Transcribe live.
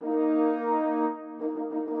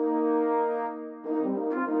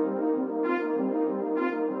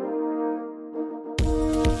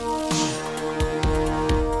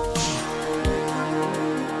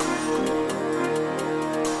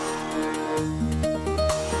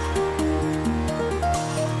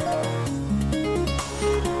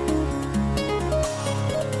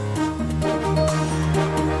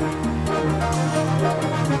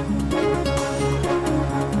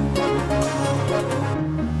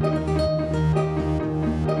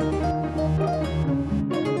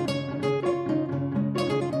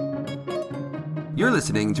You're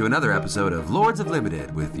listening to another episode of Lords of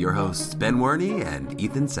Limited with your hosts Ben Werney and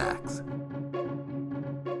Ethan Sachs.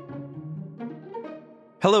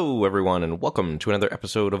 Hello, everyone, and welcome to another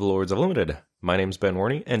episode of Lords of Limited. My name's Ben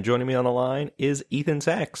Werney, and joining me on the line is Ethan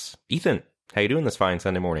Sachs. Ethan, how you doing this fine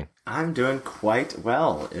Sunday morning? I'm doing quite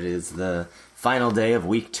well. It is the final day of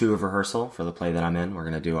week 2 of rehearsal for the play that I'm in. We're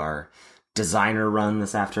going to do our designer run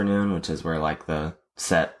this afternoon, which is where like the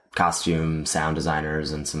set, costume, sound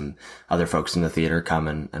designers, and some other folks in the theater come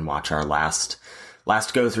and watch our last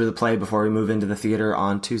go through the play before we move into the theater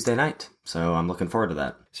on Tuesday night. So I'm looking forward to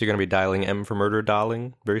that. So you're going to be dialing M for murder,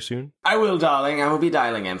 darling, very soon? I will, darling. I will be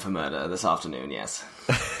dialing M for murder this afternoon, yes.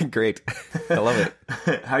 Great. I love it.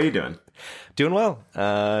 How are you doing? Doing well.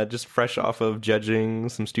 Just fresh off of judging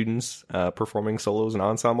some students performing solos and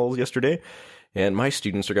ensembles yesterday. And my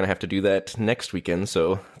students are going to have to do that next weekend,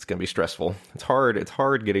 so it's going to be stressful. It's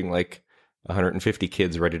hard getting like 150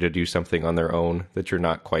 kids ready to do something on their own that you're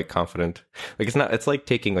not quite confident. Like it's like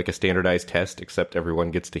taking like a standardized test, except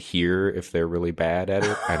everyone gets to hear if they're really bad at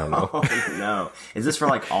it. I don't know. Oh, no. Is this for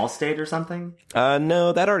like Allstate or something?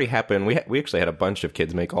 No, that already happened. We actually had a bunch of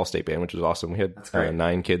kids make Allstate band, which was awesome. We had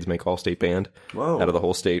 9 kids make Allstate band. Whoa. Out of the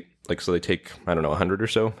whole state. Like, so they take, 100 or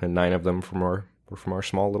so, and 9 of them from our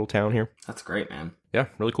small little town here. That's great, man. Yeah,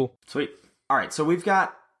 really cool. Sweet. All right, so we've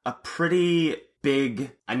got a pretty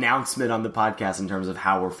big announcement on the podcast in terms of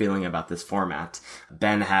how we're feeling about this format.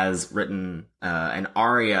 Ben has written an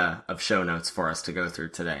aria of show notes for us to go through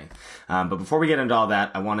today. But before we get into all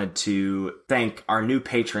that, I wanted to thank our new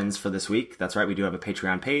patrons for this week. That's right, we do have a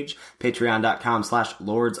Patreon page,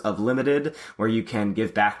 patreon.com/lordsoflimited, where you can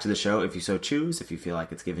give back to the show if you so choose, if you feel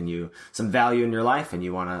like it's given you some value in your life and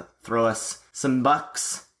you want to throw us some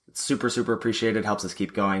bucks. It's super, super appreciated, helps us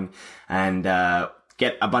keep going. And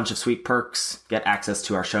get a bunch of sweet perks, get access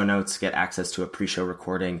to our show notes, get access to a pre-show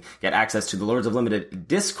recording, get access to the Lords of Limited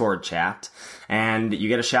Discord chat, and you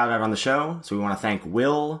get a shout out on the show. So we want to thank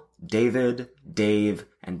Will, David, Dave,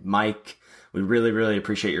 and Mike. We really, really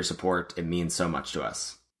appreciate your support. It means so much to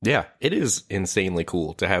us. Yeah, it is insanely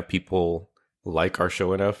cool to have people like our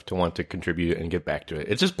show enough to want to contribute and get back to it.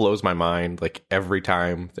 It just blows my mind, like, every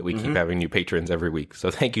time that we keep having new patrons every week.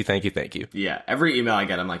 So thank you. Yeah, every email I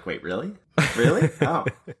get, I'm like, wait, really? Really? Oh.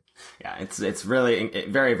 Yeah, it's really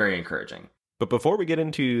very, very encouraging. But before we get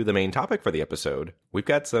into the main topic for the episode, we've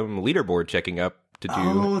got some leaderboard checking up to do.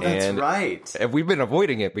 Oh, that's right. And we've been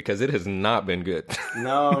avoiding it because it has not been good.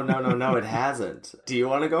 No, it hasn't. Do you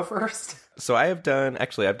want to go first? So I've done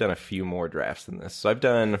a few more drafts than this. So I've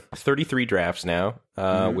done 33 drafts now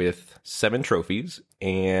with 7 trophies,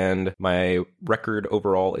 and my record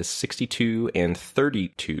overall is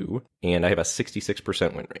 62-32, and I have a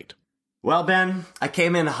 66% win rate. Well, Ben, I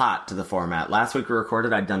came in hot to the format. Last week we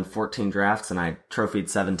recorded, I'd done 14 drafts, and I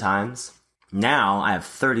trophied 7 times. Now I have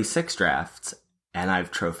 36 drafts, and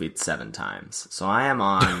I've trophied 7 times. So I am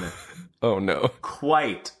on oh no,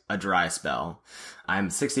 quite a dry spell. I'm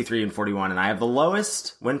 63-41, and I have the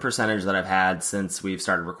lowest win percentage that I've had since we've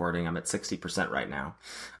started recording. I'm at 60% right now.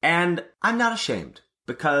 And I'm not ashamed,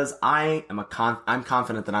 because I'm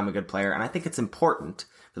confident that I'm a good player, and I think it's important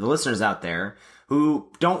for the listeners out there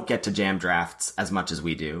who don't get to jam drafts as much as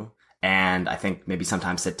we do, and I think maybe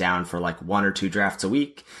sometimes sit down for like 1 or 2 drafts a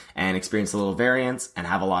week and experience a little variance and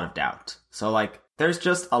have a lot of doubt. So like, there's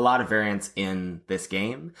just a lot of variance in this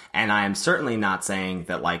game, and I am certainly not saying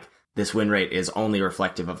that like this win rate is only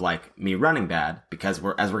reflective of like me running bad, because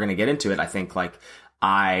as we're going to get into it, I think like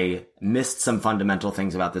I missed some fundamental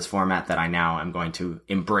things about this format that I now am going to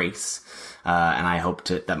embrace, and I hope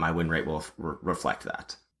that my win rate will reflect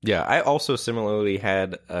that. Yeah, I also similarly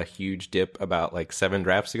had a huge dip about like 7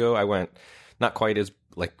 drafts ago. I went not quite as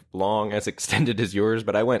like long as extended as yours,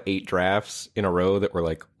 but I went 8 drafts in a row that were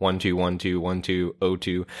like 1-2, 1-2, 1-2,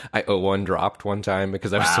 0-2. I 0-1 dropped one time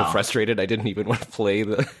because I was so frustrated I didn't even want to play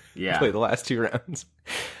the last 2 rounds.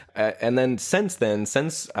 And then since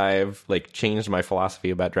I've like changed my philosophy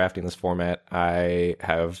about drafting this format, I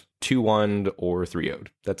have 2-1'd or 3-0'd.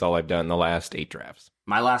 That's all I've done in the last 8 drafts.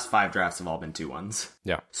 My last 5 drafts have all been 2-1s.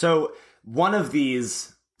 Yeah. So one of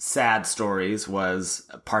these sad stories was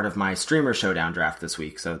part of my Streamer Showdown draft this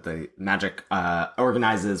week. So the Magic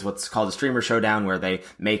organizes what's called a Streamer Showdown, where they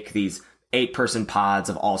make these 8-person pods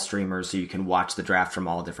of all streamers, so you can watch the draft from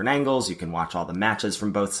all different angles. You can watch all the matches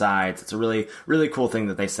from both sides. It's a really, really cool thing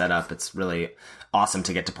that they set up. It's really awesome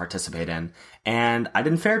to get to participate in. And I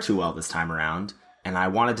didn't fare too well this time around, and I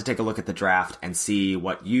wanted to take a look at the draft and see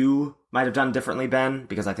what you might have done differently, Ben,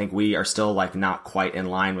 because I think we are still like not quite in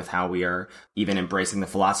line with how we are even embracing the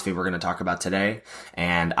philosophy we're going to talk about today.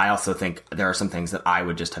 And I also think there are some things that I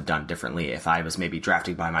would just have done differently if I was maybe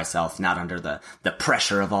drafting by myself, not under the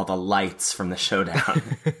pressure of all the lights from the showdown.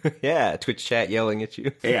 Yeah, Twitch chat yelling at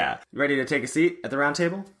you. Yeah. Ready to take a seat at the round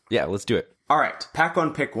table? Yeah, let's do it. All right. Pack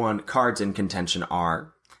 1, pick 1. Cards in contention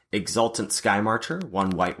are Exultant Sky Marcher, 1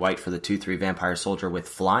 white for the 2/3 Vampire Soldier with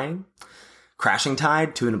flying. Crashing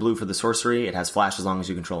Tide, 2 and a blue for the sorcery. It has flash as long as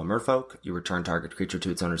you control a merfolk. You return target creature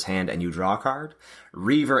to its owner's hand and you draw a card.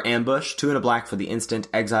 Reaver Ambush, 2 and a black for the instant.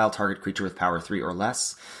 Exile target creature with power 3 or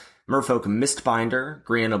less. Merfolk Mistbinder,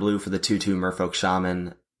 green and a blue for the 2/2 Merfolk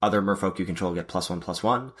Shaman. Other merfolk you control get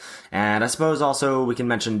 +1/+1. And I suppose also we can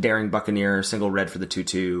mention Daring Buccaneer, single red for the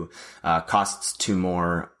 2/2, costs 2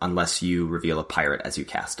 more unless you reveal a pirate as you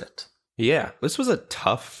cast it. Yeah, this was a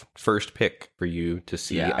tough first pick for you to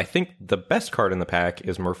see. Yeah. I think the best card in the pack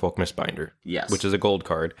is Merfolk Mistbinder. Yes. Which is a gold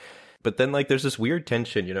card. But then, like, there's this weird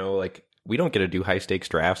tension, you know, like, we don't get to do high-stakes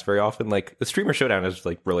drafts very often. Like, the Streamer Showdown is,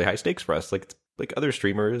 like, really high stakes for us. Like other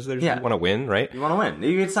streamers, you want to win, right? You want to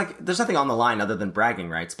win. It's like, there's nothing on the line other than bragging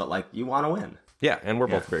rights, but, like, you want to win. Yeah, and we're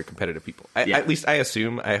both very competitive people. At least I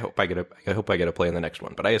assume. I hope I get a play in the next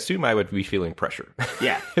one. But I assume I would be feeling pressure.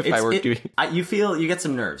 Yeah, if I were doing. You get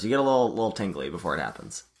some nerves. You get a little tingly before it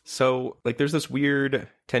happens. So, like, there's this weird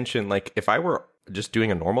tension. Like, if I were just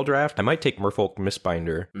doing a normal draft, I might take Merfolk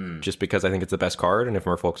Mistbinder just because I think it's the best card. And if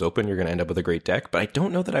Merfolk's open, you're going to end up with a great deck. But I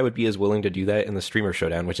don't know that I would be as willing to do that in the Streamer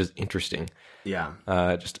Showdown, which is interesting. Yeah.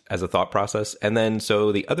 Just as a thought process. And then,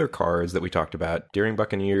 so the other cards that we talked about, Daring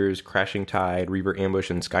Buccaneers, Crashing Tide, Reaver Ambush,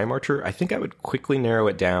 and Sky Marcher, I think I would quickly narrow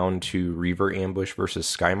it down to Reaver Ambush versus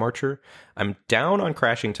Sky Marcher. I'm down on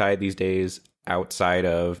Crashing Tide these days outside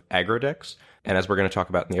of aggro decks. And as we're going to talk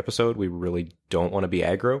about in the episode, we really don't want to be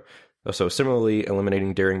aggro. So similarly,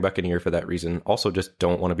 eliminating Daring Buccaneer for that reason. Also just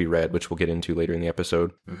don't want to be red, which we'll get into later in the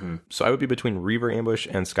episode. Mm-hmm. So I would be between Reaver Ambush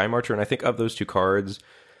and Sky Marcher. And I think of those two cards,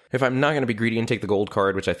 if I'm not going to be greedy and take the gold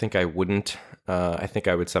card, which I think I wouldn't, I think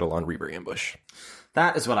I would settle on Reaver Ambush.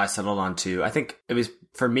 That is what I settled on too. I think it was,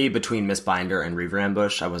 for me, between Mistbinder and Reaver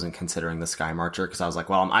Ambush, I wasn't considering the Sky Marcher because I was like,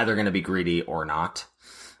 well, I'm either going to be greedy or not.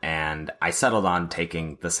 And I settled on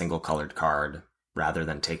taking the single colored card rather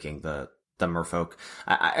than taking the merfolk.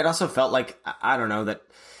 It also felt like, I don't know, that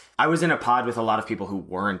I was in a pod with a lot of people who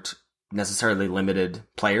weren't necessarily limited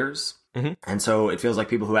players. Mm-hmm. And so it feels like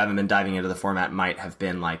people who haven't been diving into the format might have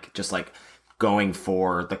been like, just like going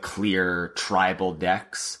for the clear tribal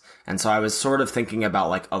decks. And so I was sort of thinking about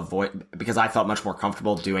like because I felt much more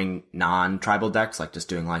comfortable doing non-tribal decks, like just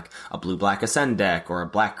doing like a blue-black Ascend deck or a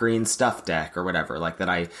black-green stuff deck or whatever, like that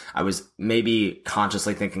I was maybe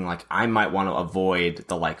consciously thinking like I might want to avoid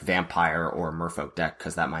the like vampire or merfolk deck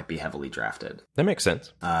because that might be heavily drafted. That makes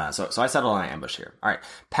sense. So I settled on ambush here. All right.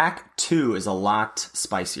 Pack 2 is a lot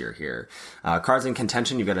spicier here. Cards in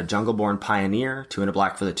contention, you've got a Jungleborn Pioneer, 2 and a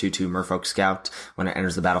black for the 2/2 Merfolk Scout. When it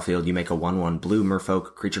enters the battlefield, you make a 1/1 blue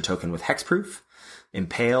Merfolk creature token with hexproof.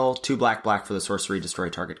 Impale, 2 black for the sorcery, destroy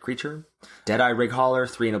target creature. Deadeye Rig Hauler,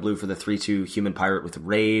 3 and a blue for the 3/2 human pirate with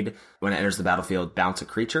raid. When it enters the battlefield, bounce a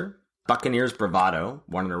creature. Buccaneer's Bravado,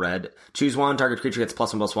 1 and a red. Choose one, target creature gets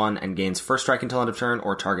 +1/+1 and gains first strike until end of turn,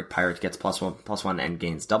 or target pirate gets +1/+1 and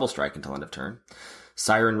gains double strike until end of turn.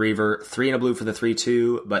 Siren Reaver, 3 and a blue for the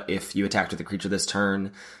 3/2, but if you attack with the creature this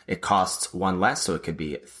turn, it costs 1 less, so it could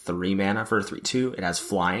be 3 mana for a 3/2. It has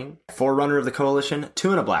flying. Forerunner of the Coalition,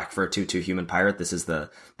 2 and a black for a 2/2 human pirate. This is the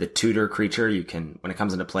tutor creature. You can, when it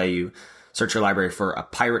comes into play, you search your library for a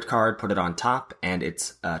pirate card, put it on top, and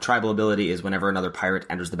its tribal ability is whenever another pirate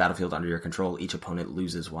enters the battlefield under your control, each opponent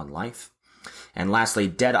loses 1 life. And lastly,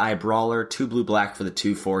 Deadeye Brawler, 2 blue-black for the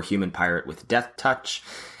 2/4 human pirate with Death Touch.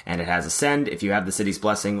 And it has Ascend. If you have the City's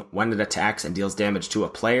Blessing, when it attacks and deals damage to a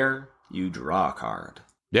player, you draw a card.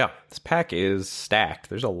 Yeah, this pack is stacked.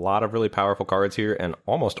 There's a lot of really powerful cards here, and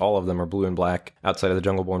almost all of them are blue and black outside of the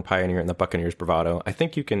Jungleborn Pioneer and the Buccaneer's Bravado. I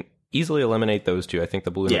think you can easily eliminate those two. I think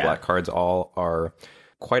the blue and the black cards all are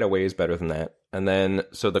quite a ways better than that. And then,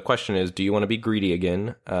 so the question is, do you want to be greedy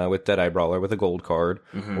again with Deadeye Brawler with a gold card,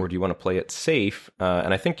 or do you want to play it safe?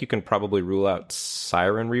 And I think you can probably rule out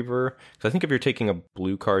Siren Reaver, because I think if you're taking a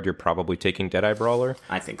blue card, you're probably taking Deadeye Brawler.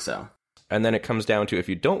 I think so. And then it comes down to, if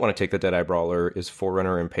you don't want to take the Deadeye Brawler, is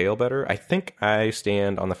Forerunner Impale better? I think I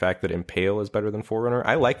stand on the fact that Impale is better than Forerunner.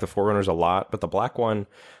 I like the Forerunners a lot, but the black one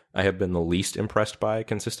I have been the least impressed by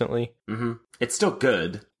consistently. Mm-hmm. It's still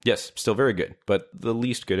good. Yes, still very good, but the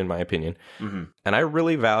least good in my opinion. Mm-hmm. And I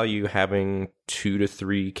really value having 2 to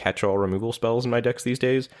 3 catch-all removal spells in my decks these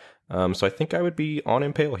days. So I think I would be on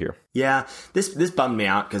Impale here. Yeah, this bummed me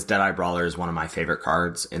out because Deadeye Brawler is one of my favorite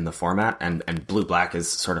cards in the format, and Blue-Black is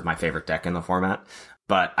sort of my favorite deck in the format.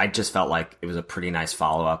 But I just felt like it was a pretty nice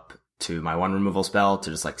follow-up to my 1 removal spell to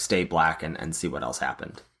just like stay black and see what else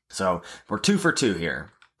happened. So we're 2 for 2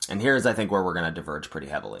 here. And here's, I think, where we're going to diverge pretty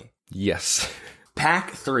heavily. Yes.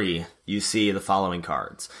 Pack 3, you see the following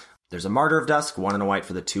cards. There's a Martyr of Dusk, 1 and a white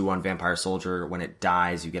for the 2/1 Vampire Soldier. When it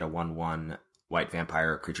dies, you get a 1/1 white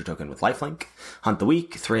vampire creature token with lifelink. Hunt the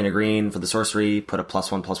Weak, 3 and a green for the sorcery. Put a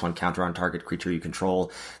 +1/+1 counter on target creature you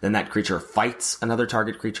control. Then that creature fights another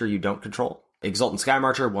target creature you don't control. Exultant Sky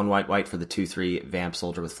Marcher, 1 white for the 2/3 Vamp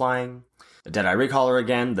Soldier with flying. A Deadeye Righauler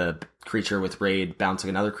again, the creature with raid bouncing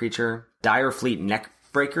another creature. Dire Fleet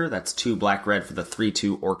Neckbreaker, that's 2 black-red for the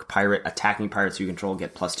 3/2 Orc Pirate. Attacking pirates you control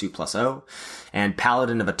get +2/+0. And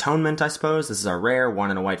Paladin of Atonement, I suppose. This is a rare, 1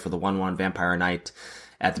 and a white for the 1/1 Vampire Knight.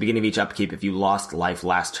 At the beginning of each upkeep, if you lost life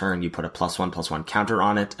last turn, you put a +1/+1 counter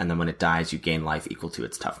on it, and then when it dies, you gain life equal to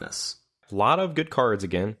its toughness. A lot of good cards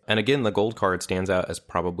again. And again, the gold card stands out as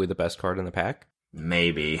probably the best card in the pack.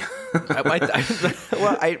 Maybe.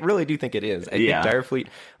 Well, I really do think it is. I think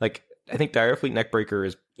Dire Fleet Neckbreaker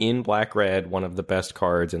is in black-red one of the best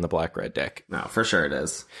cards in the black-red deck. No, for sure it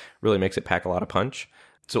is. Really makes it pack a lot of punch.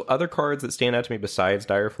 So other cards that stand out to me besides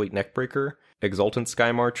Dire Fleet Neckbreaker, Exultant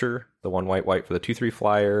Sky Marcher, the 1 white for the 2/3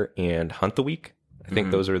 flyer, and Hunt the Weak. I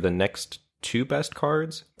think those are the next 2 best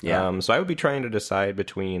cards. Yeah. So I would be trying to decide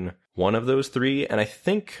between one of those 3, and I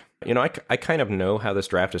think, I kind of know how this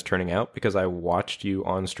draft is turning out because I watched you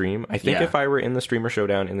on stream. I think if I were in the Streamer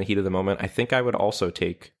Showdown in the heat of the moment, I think I would also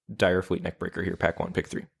take Dire Fleet Neckbreaker here, pack 1, pick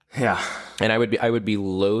 3. Yeah. And I would be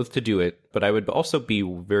loath to do it, but I would also be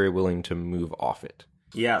very willing to move off it.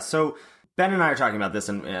 Yeah, so Ben and I are talking about this,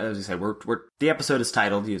 and as you said, the episode is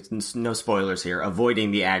titled, no spoilers here,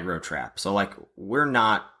 Avoiding the Aggro Trap. So, we're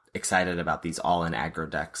not excited about these all-in aggro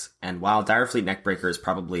decks. And while Dire Fleet Neckbreaker is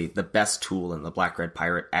probably the best tool in the Black-Red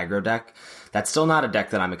Pirate aggro deck, that's still not a deck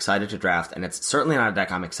that I'm excited to draft, and it's certainly not a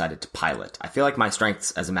deck I'm excited to pilot. I feel like my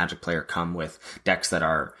strengths as a Magic player come with decks that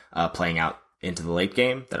are playing out into the late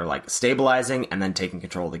game, that are, stabilizing and then taking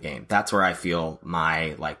control of the game. That's where I feel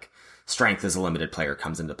my, strength as a limited player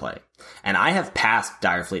comes into play. And I have passed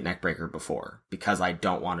Dire Fleet Neckbreaker before because I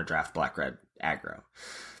don't want to draft black-red aggro.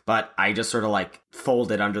 But I just sort of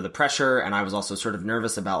folded under the pressure, and I was also sort of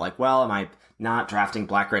nervous about am I not drafting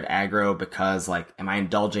black-red aggro because am I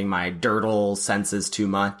indulging my dirtle senses too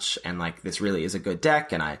much, and this really is a good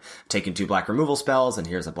deck, and I've taken 2 black removal spells, and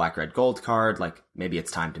here's a black-red gold card, maybe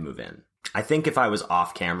it's time to move in. I think if I was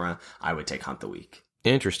off camera, I would take Hunt the Weak.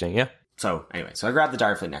 Interesting, yeah. So anyway, I grabbed the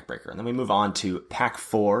Dire Fleet Neckbreaker, and then we move on to pack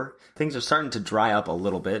 4. Things are starting to dry up a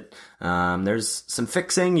little bit. There's some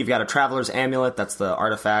fixing. You've got a Traveler's Amulet. That's the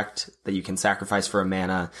artifact that you can sacrifice for a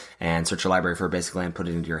mana and search your library for a basic land, put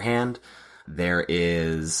it into your hand. There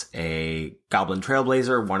is a Goblin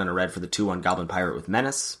Trailblazer, 1 and a red for the 2/1 Goblin Pirate with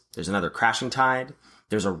Menace. There's another Crashing Tide.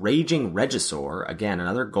 There's a Raging Regisaur, again,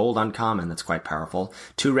 another gold uncommon that's quite powerful.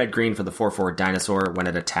 2 red-green for the 4/4 Dinosaur. When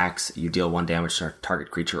it attacks, you deal 1 damage to a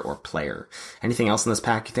target creature or player. Anything else in this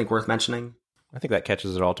pack you think worth mentioning? I think that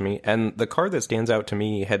catches it all to me. And the card that stands out to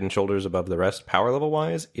me head and shoulders above the rest, power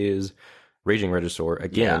level-wise, is Raging Regisaur.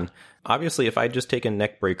 Again, obviously, if I just take a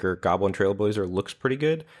Neckbreaker, Goblin Trailblazer looks pretty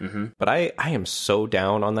good. Mm-hmm. But I am so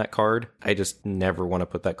down on that card. I just never want to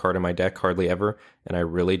put that card in my deck, hardly ever. And I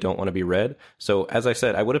really don't want to be red. So, as I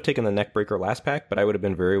said, I would have taken the Neckbreaker last pack, but I would have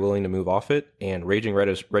been very willing to move off it. And Raging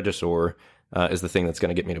Regisaur is the thing that's going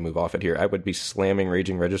to get me to move off it here. I would be slamming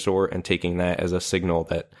Raging Regisaur and taking that as a signal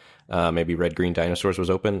that maybe red-green dinosaurs was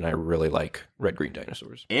open, and I really like red-green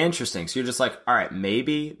dinosaurs. Interesting. So you're just all right,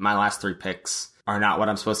 maybe my last 3 picks are not what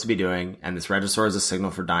I'm supposed to be doing, and this Regisaur is a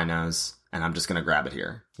signal for dinos, and I'm just going to grab it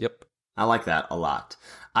here. Yep. I like that a lot.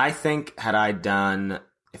 I think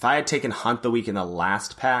if I had taken Hunt the Weak in the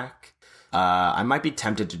last pack, I might be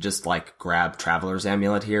tempted to just grab Traveler's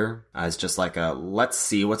Amulet here as just let's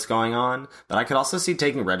see what's going on. But I could also see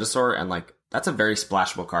taking Regisaur, and that's a very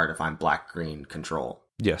splashable card if I'm black-green control.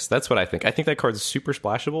 Yes, that's what I think. I think that card is super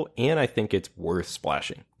splashable, and I think it's worth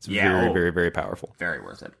splashing. It's very, very, very powerful. Very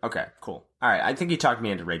worth it. Okay, cool. All right, I think you talked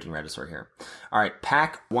me into Raging Regisaur here. All right,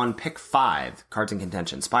 pack 1, pick 5. Cards in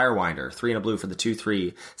contention. Spirewinder, 3 and a blue for the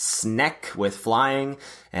 2/3. Sneck with flying,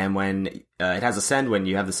 and when It has Ascend. When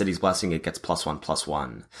you have the City's Blessing, it gets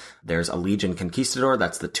 +1/+1. There's a Legion Conquistador.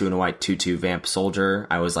 That's the 2 and a white 2/2 Vamp Soldier.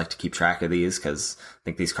 I always like to keep track of these because I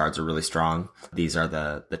think these cards are really strong. These are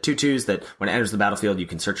the 2/2s that when it enters the battlefield, you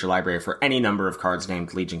can search your library for any number of cards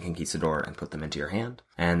named Legion Conquistador and put them into your hand.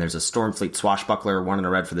 And there's a Stormfleet Swashbuckler, 1 and a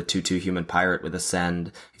red for the 2/2 Human Pirate with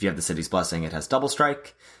Ascend. If you have the City's Blessing, it has Double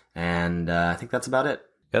Strike. And I think that's about it.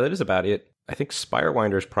 Yeah, that is about it. I think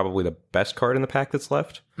Spirewinder is probably the best card in the pack that's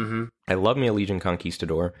left. Mm-hmm. I love me a Legion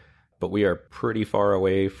Conquistador, but we are pretty far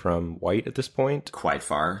away from white at this point. Quite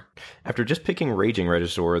far. After just picking Raging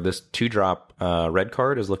Regisaur, this 2-drop red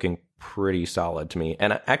card is looking pretty solid to me.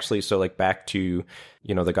 And actually, so like back to,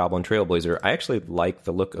 the Goblin Trailblazer, I actually like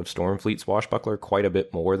the look of Stormfleet Swashbuckler quite a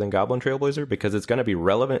bit more than Goblin Trailblazer because it's going to be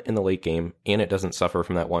relevant in the late game and it doesn't suffer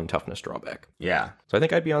from that 1 toughness drawback. Yeah. So I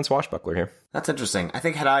think I'd be on Swashbuckler here. That's interesting. I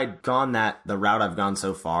think had I gone the route I've gone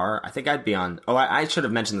so far, I think I'd be on... Oh, I should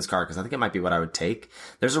have mentioned this card because I think it might be what I would take.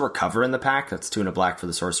 There's a Recover in the pack. That's 2 and a black for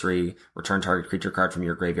the sorcery. Return target creature card from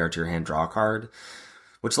your graveyard to your hand, draw a card.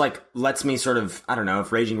 Which, lets me sort of, I don't know,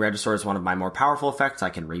 if Raging Regisaur is one of my more powerful effects,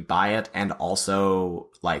 I can rebuy it. And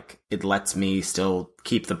also, it lets me still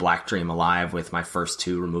keep the Black Dream alive with my first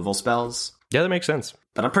 2 removal spells. Yeah, that makes sense.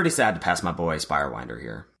 But I'm pretty sad to pass my boy Spirewinder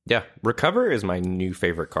here. Yeah, Recover is my new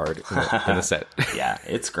favorite card in the set. Yeah,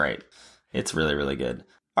 it's great. It's really, really good.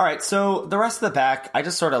 All right, so the rest of the pack, I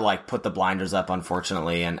just sort of put the blinders up,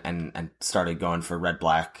 unfortunately, and started going for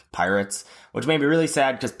red-black pirates, which made me really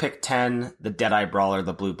sad because pick 10, the Deadeye Brawler,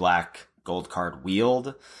 the blue-black gold card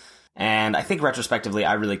Wield. And I think retrospectively,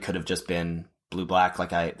 I really could have just been blue-black.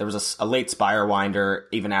 There was a late Spirewinder,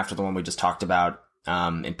 even after the one we just talked about,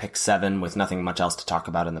 in pick 7 with nothing much else to talk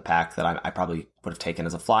about in the pack that I probably would have taken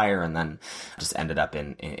as a flyer and then just ended up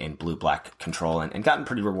in blue-black control and gotten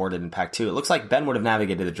pretty rewarded in pack 2. It looks like Ben would have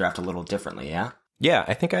navigated the draft a little differently, yeah? Yeah,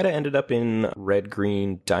 I think I'd have ended up in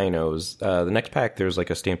red-green dinos. The next pack, there's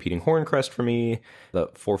a Stampeding Horncrest for me, the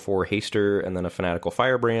 4/4 Haster, and then a Fanatical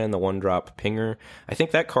Firebrand, the 1-drop Pinger. I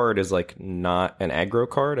think that card is not an aggro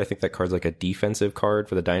card. I think that card's a defensive card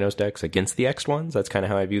for the dinos decks against the X ones. That's kind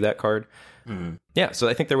of how I view that card. Mm-hmm. Yeah, so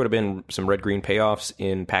I think there would have been some red-green payoffs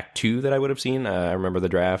in pack 2 that I would have seen. I remember the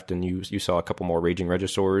draft, and you saw a couple more Raging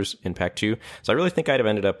Regisaurs in pack 2. So I really think I'd have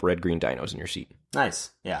ended up red-green dinos in your seat.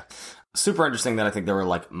 Nice, yeah. Super interesting that I think there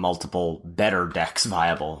were multiple better decks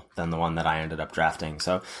viable than the one that I ended up drafting.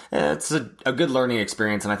 So it's a good learning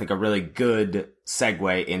experience, and I think a really good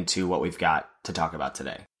segue into what we've got to talk about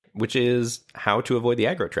today. Which is how to avoid the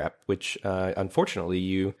aggro trap, which unfortunately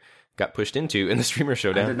you got pushed into in the Streamer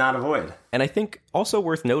Showdown. I did not avoid. And I think also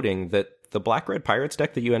worth noting that the Black-Red Pirates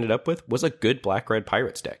deck that you ended up with was a good Black-Red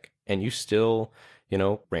Pirates deck. And you still,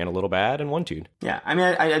 ran a little bad and 1-2'd. Yeah, I mean,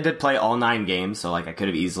 I did play all 9 games, so it could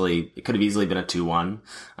have easily been a 2-1.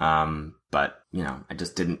 But, I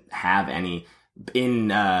just didn't have any. In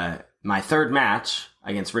my third match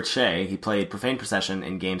against Rich Shea, he played Profane Procession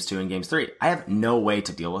in games 2 and games 3. I have no way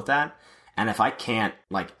to deal with that. And if I can't,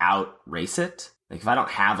 out-race it, if I don't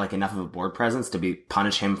have enough of a board presence to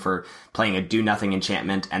punish him for playing a do-nothing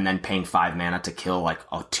enchantment and then paying 5 mana to kill a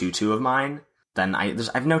 2/2 of mine, then I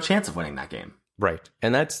have no chance of winning that game. Right.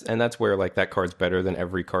 And that's where that card's better than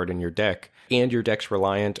every card in your deck. And your deck's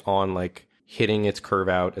reliant on hitting its curve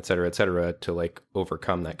out, et cetera, to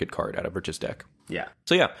overcome that good card out of Rich's deck. Yeah.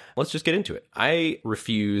 So yeah, let's just get into it. I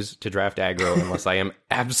refuse to draft aggro unless I am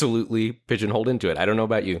absolutely pigeonholed into it. I don't know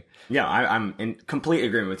about you. Yeah, I'm in complete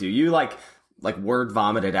agreement with you. You word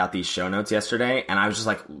vomited out these show notes yesterday, and I was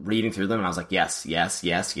just reading through them, and I was yes.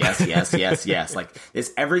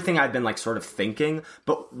 It's everything I've been sort of thinking,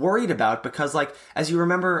 but worried about because as you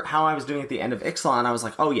remember how I was doing at the end of Ixalan, I was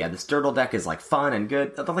oh yeah, this Dirtle deck is fun and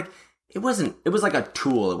good. But it wasn't. It was a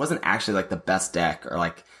tool. It wasn't actually the best deck, or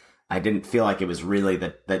I didn't feel it was really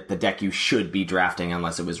the deck you should be drafting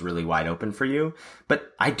unless it was really wide open for you.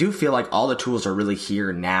 But I do feel all the tools are really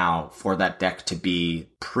here now for that deck to be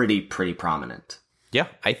pretty prominent. Yeah,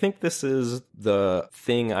 I think this is the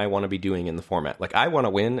thing I want to be doing in the format. I want to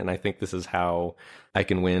win, and I think this is how I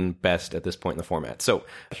can win best at this point in the format. So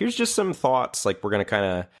here's just some thoughts. We're going to kind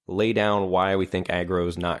of lay down why we think aggro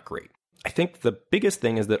is not great. I think the biggest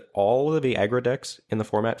thing is that all of the aggro decks in the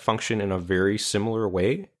format function in a very similar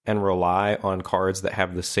way and rely on cards that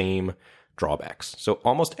have the same drawbacks. So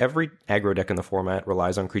almost every aggro deck in the format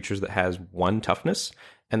relies on creatures that has 1 toughness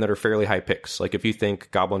and that are fairly high picks. If you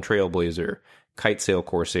think Goblin Trailblazer, Kitesail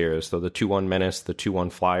Corsair, so the 2/1 Menace, the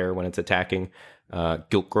 2/1 Flyer when it's attacking,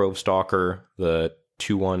 Giltgrove Stalker, the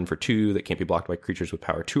 2/1 for 2 that can't be blocked by creatures with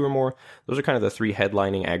power 2 or more. Those are kind of the 3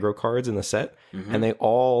 headlining aggro cards in the set, and they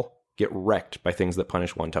all get wrecked by things that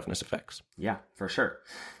punish 1 toughness effects. Yeah, for sure.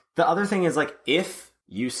 The other thing is, like, if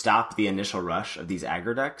you stop the initial rush of these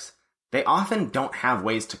aggro decks, they often don't have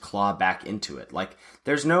ways to claw back into it. Like,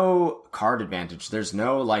 there's no card advantage. There's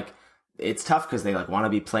no, like, it's tough because they, like, want to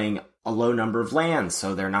be playing a low number of lands,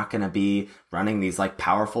 so they're not going to be running these, like,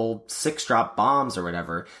 powerful 6-drop bombs or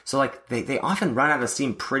whatever. So, like, they often run out of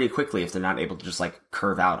steam pretty quickly if they're not able to just, like,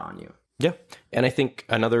 curve out on you. Yeah. And I think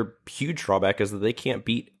another huge drawback is that they can't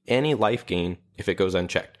beat any life gain if it goes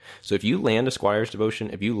unchecked. So if you land a Squire's Devotion,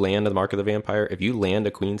 if you land a Mark of the Vampire, if you land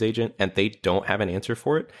a Queen's Agent, and they don't have an answer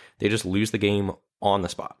for it, they just lose the game on the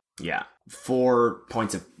spot. Yeah. 4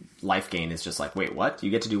 points of life gain is just like, wait, what?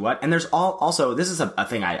 You get to do what? And there's also, this is a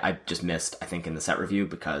thing I just missed, I think, in the set review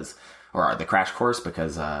or the crash course,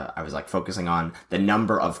 because I was, like, focusing on the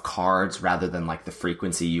number of cards rather than, like, the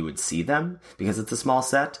frequency you would see them, because it's a small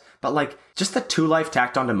set. But, like, just the 2 life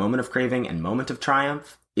tacked onto Moment of Craving and Moment of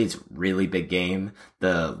Triumph is really big game.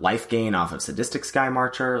 The life gain off of Sadistic Sky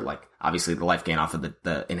Marcher, like, obviously the life gain off of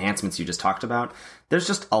the enhancements you just talked about. There's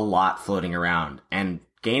just a lot floating around, and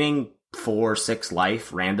gaining 4-6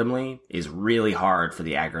 life randomly is really hard for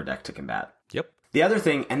the aggro deck to combat. Yep. The other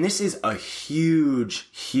thing, and this is a huge,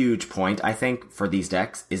 huge point, I think, for these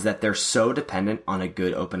decks, is that they're so dependent on a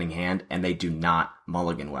good opening hand, and they do not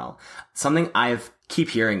mulligan well. Something I've keep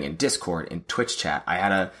hearing in Discord, in Twitch chat. I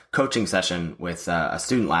had a coaching session with a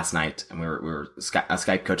student last night, and we were a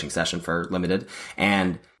Skype coaching session for Limited,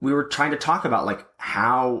 and we were trying to talk about, like,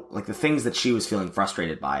 how, like, the things that she was feeling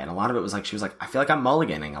frustrated by, and a lot of it was, like, she was like, I feel like I'm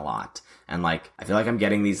mulliganing a lot, and, like, I feel like I'm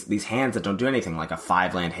getting these hands that don't do anything, like a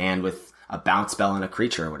 5-land hand with a bounce spell and a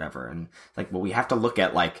creature or whatever, and, like, well, we have to look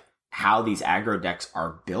at, like, how these aggro decks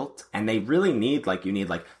are built, and they really need, like, you need,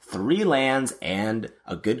 like, 3 lands and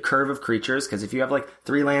a good curve of creatures, because if you have, like,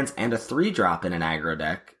 3 lands and a 3-drop in an aggro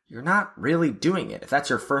deck, you're not really doing it. If that's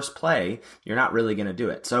your first play, you're not really going to do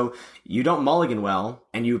it. So you don't mulligan well,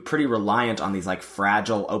 and you're pretty reliant on these, like,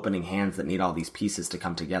 fragile opening hands that need all these pieces to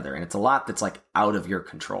come together, and it's a lot that's, like, out of your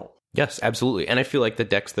control. Yes, absolutely. And I feel like the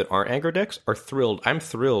decks that aren't aggro decks are thrilled. I'm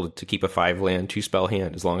thrilled to keep a 5-land, 2-spell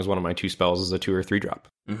hand as long as one of my 2 spells is a 2 or 3-drop.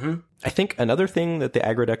 Mm-hmm. I think another thing that the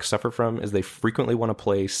aggro decks suffer from is they frequently want to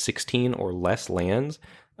play 16 or less lands.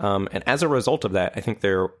 And as a result of that, I think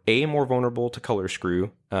they're more vulnerable to color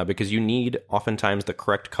screw because you need oftentimes the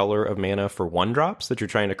correct color of mana for 1-drops that you're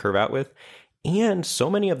trying to curve out with. And so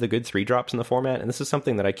many of the good 3-drops in the format, and this is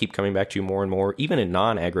something that I keep coming back to more and more, even in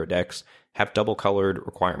non-aggro decks, have double-colored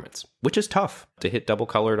requirements, which is tough to hit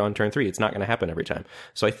double-colored on turn 3. It's not going to happen every time.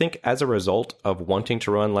 So I think as a result of wanting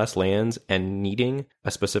to run less lands and needing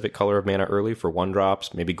a specific color of mana early for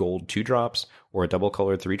 1-drops, maybe gold 2-drops, or a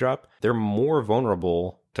double-colored 3-drop, they're more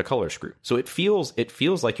vulnerable to color screw. So it feels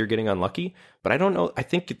like you're getting unlucky, but I don't know. I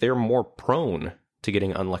think they're more prone to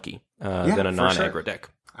getting unlucky than a non-aggro deck.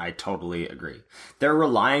 I totally agree. They're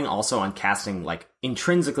relying also on casting, like,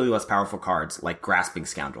 intrinsically less powerful cards, like Grasping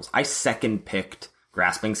Scoundrels. I second-picked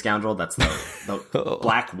Grasping Scoundrel. That's the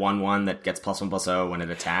black 1/1 that gets +1/+0 when it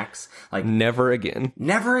attacks. Like, never again.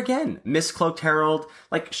 Never again. Mistcloaked Herald.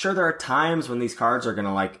 Like, sure, there are times when these cards are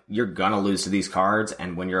gonna, like, you're gonna lose to these cards,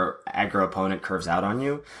 and when your aggro opponent curves out on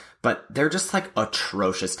you. But they're just, like,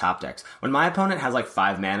 atrocious top decks. When my opponent has, like,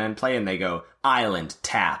 5 mana in play and they go, Island,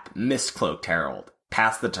 tap, Mistcloaked Herald,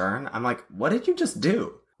 pass the turn, I'm like, what did you just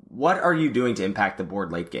do? What are you doing to impact the board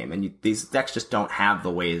late game? And these decks just don't have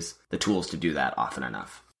the tools to do that often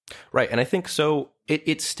enough. Right, and I think so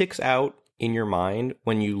it sticks out in your mind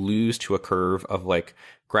when you lose to a curve of, like,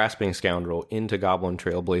 Grasping Scoundrel into Goblin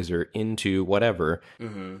Trailblazer into whatever,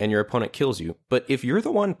 and your opponent kills you. But if you're the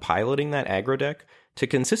one piloting that aggro deck, to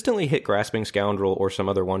consistently hit Grasping Scoundrel or some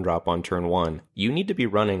other 1-drop on turn 1, you need to be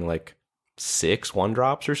running, like, 6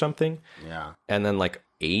 1-drops or something. Yeah. And then, like,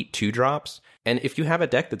 8 2-drops. And if you have a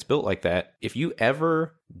deck that's built like that, if you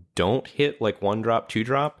ever don't hit, like, 1-drop,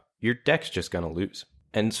 2-drop, your deck's just going to lose.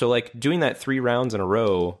 And so, like, doing that 3 rounds in a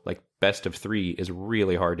row, like, best of 3, is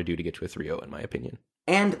really hard to do to get to a 3-0, in my opinion.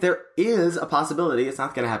 And there is a possibility, it's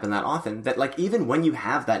not going to happen that often, that, like, even when you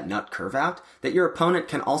have that nut curve out, that your opponent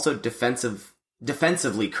can also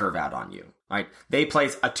defensively curve out on you. Right? They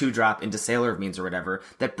place a 2-drop into Sailor of Means or whatever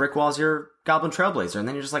that brickwalls your Goblin Trailblazer, and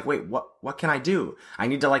then you're just like, wait, what can I do? I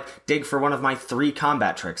need to, like, dig for one of my 3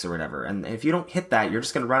 combat tricks or whatever. And if you don't hit that, you're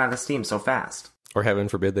just going to run out of steam so fast. Or heaven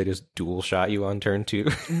forbid they just dual shot you on turn 2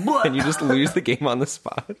 and you just lose the game on the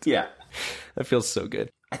spot. Yeah. That feels so good.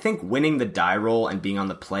 I think winning the die roll and being on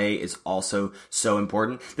the play is also so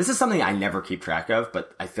important. This is something I never keep track of,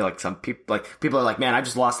 but I feel like some people are like, man, I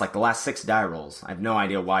just lost, like, the last 6 die rolls. I have no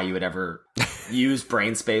idea why you would ever use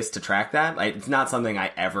brain space to track that. Like, it's not something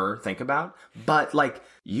I ever think about. But, like,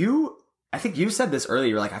 you I think you said this earlier.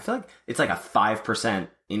 You're like, I feel like it's like a 5%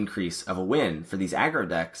 increase of a win for these aggro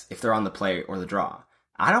decks if they're on the play or the draw.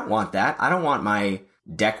 I don't want that. I don't want my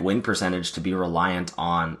deck win percentage to be reliant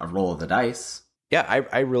on a roll of the dice. Yeah,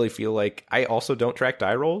 I really feel like I also don't track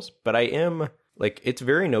die rolls, but I am, like, it's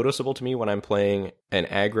very noticeable to me when I'm playing an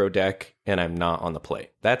aggro deck and I'm not on the play.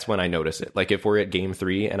 That's when I notice it. Like, if we're at game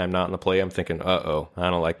 3 and I'm not on the play, I'm thinking, uh-oh, I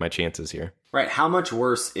don't like my chances here. Right. How much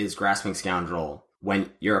worse is Grasping Scoundrel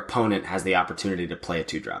when your opponent has the opportunity to play a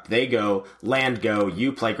 2-drop? They go, land, go,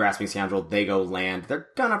 you play Grasping Scoundrel, they go, land. They're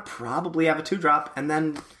gonna probably have a 2-drop, and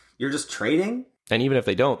then you're just trading? And even if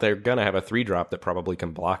they don't, they're gonna have a 3-drop that probably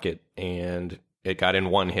can block it, and it got in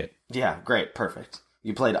 1 hit. Yeah, great, perfect.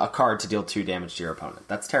 You played a card to deal 2 damage to your opponent.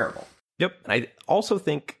 That's terrible. Yep. I also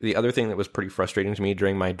think the other thing that was pretty frustrating to me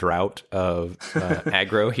during my drought of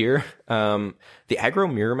aggro here, the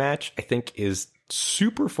aggro mirror match, I think, is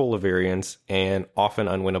super full of variance and often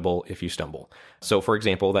unwinnable if you stumble. So, for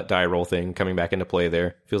example, that die roll thing coming back into play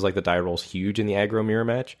there feels like the die roll's huge in the aggro mirror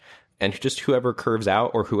match. And just whoever curves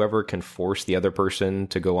out or whoever can force the other person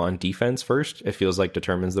to go on defense first, it feels like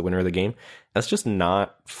determines the winner of the game. That's just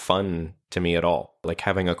not fun to me at all. Like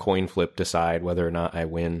having a coin flip decide whether or not I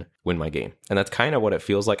win my game. And that's kind of what it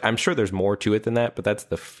feels like. I'm sure there's more to it than that, but that's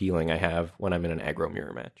the feeling I have when I'm in an aggro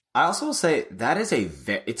mirror match. I also will say that is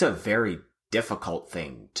it's a very difficult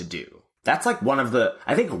thing to do. That's like one of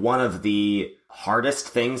the hardest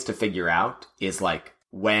things to figure out is like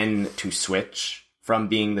when to switch from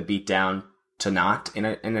being the beatdown to not in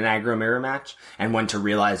an aggro mirror match, and when to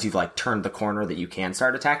realize you've like turned the corner that you can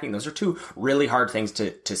start attacking. Those are 2 really hard things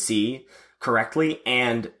to see correctly,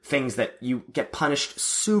 and things that you get punished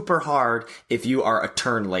super hard if you are a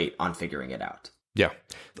turn late on figuring it out. Yeah.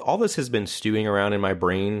 All this has been stewing around in my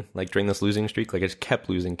brain, like during this losing streak, like I just kept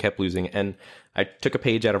losing. And I took a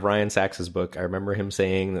page out of Ryan Sachs's book. I remember him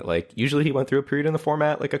saying that, like, usually he went through a period in the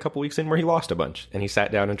format, like a couple weeks in, where he lost a bunch, and he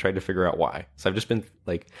sat down and tried to figure out why. So I've just been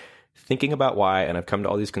like thinking about why, and I've come to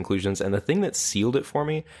all these conclusions. And the thing that sealed it for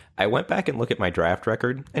me, I went back and looked at my draft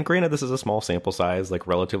record. And granted, this is a small sample size, like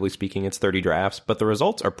relatively speaking, it's 30 drafts, but the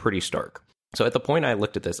results are pretty stark. So at the point I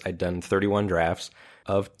looked at this, I'd done 31 drafts.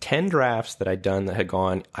 Of 10 drafts that I'd done that had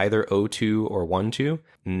gone either 0-2 or 1-2,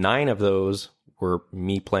 9 of those were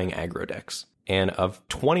me playing aggro decks. And of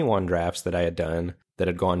 21 drafts that I had done that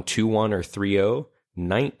had gone 2-1 or 3-0,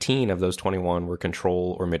 19 of those 21 were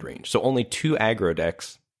control or mid-range. So only 2 aggro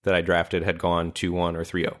decks that I drafted had gone 2-1 or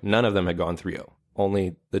 3-0. None of them had gone 3-0.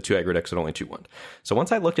 Only the 2 aggro decks had only 2-1. So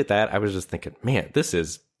once I looked at that, I was just thinking, man, this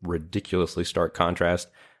is ridiculously stark contrast.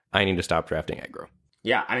 I need to stop drafting aggro.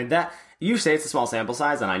 Yeah, I mean, that you say it's a small sample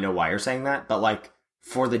size, and I know why you're saying that, but like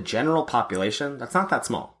for the general population, that's not that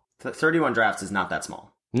small. 31 drafts is not that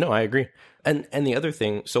small. No, I agree. And the other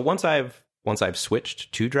thing, so once I've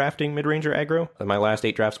switched to drafting mid-range or aggro, in my last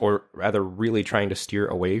 8 drafts, or rather really trying to steer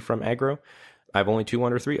away from aggro, I've only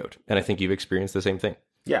 2-1 or 3-0'd. And I think you've experienced the same thing.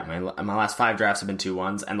 Yeah, my last 5 drafts have been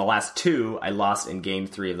 2-1s, and the last 2 I lost in game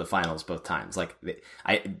 3 of the finals both times. Like,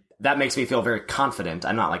 that makes me feel very confident.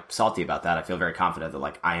 I'm not like salty about that. I feel very confident that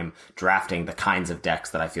like I am drafting the kinds of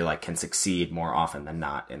decks that I feel like can succeed more often than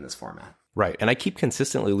not in this format. Right, and I keep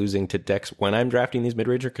consistently losing to decks when I'm drafting these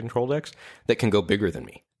mid-range or control decks that can go bigger than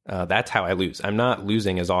me. That's how I lose. I'm not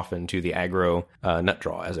losing as often to the aggro nut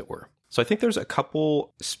draw, as it were. So I think there's a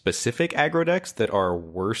couple specific aggro decks that are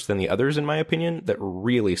worse than the others, in my opinion, that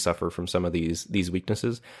really suffer from some of these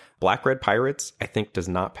weaknesses. Black-Red Pirates, I think, does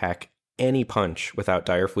not pack any punch without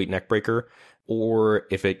Dire Fleet Neckbreaker, or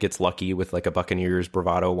if it gets lucky with like a Buccaneers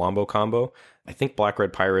Bravado Wombo combo. I think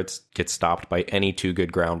Black-Red Pirates gets stopped by any 2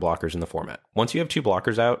 good ground blockers in the format. Once you have 2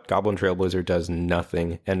 blockers out, Goblin Trailblazer does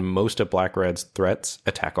nothing, and most of Black-Red's threats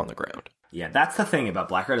attack on the ground. Yeah, that's the thing about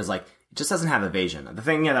Black-Red is like, it just doesn't have evasion. The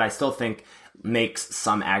thing that I still think makes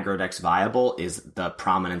some aggro decks viable is the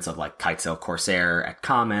prominence of like Kitesail Corsair at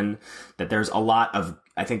common, that there's a lot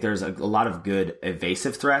of good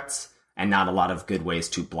evasive threats and not a lot of good ways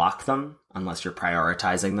to block them unless you're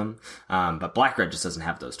prioritizing them. But Black-Red just doesn't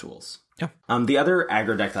have those tools. Yeah. The other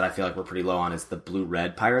aggro deck that I feel like we're pretty low on is the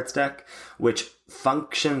Blue-Red Pirates deck, which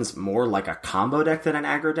functions more like a combo deck than an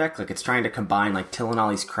aggro deck. Like it's trying to combine like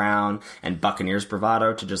Tillinolly's Crown and Buccaneers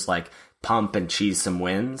Bravado to just like pump and cheese some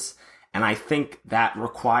wins. And I think that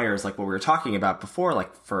requires, like what we were talking about before,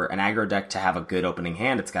 like for an aggro deck to have a good opening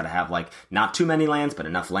hand, it's got to have like not too many lands, but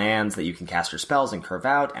enough lands that you can cast your spells and curve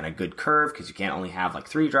out, and a good curve because you can't only have like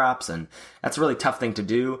 3 drops. And that's a really tough thing to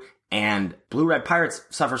do. And Blue-Red Pirates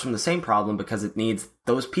suffers from the same problem because it needs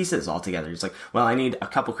those pieces all together. It's like, well, I need a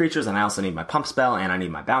couple creatures, and I also need my pump spell, and I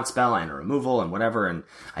need my bounce spell, and a removal, and whatever. And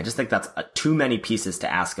I just think that's too many pieces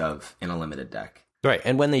to ask of in a limited deck. Right,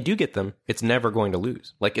 and when they do get them, it's never going to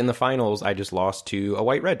lose. Like in the finals, I just lost to a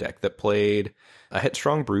white-red deck that played a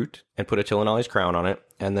Headstrong Brute and put a Tillinolly's Crown on it,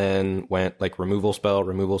 and then went like removal spell,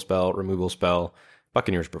 removal spell, removal spell,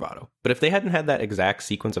 Buccaneer's Bravado. But if they hadn't had that exact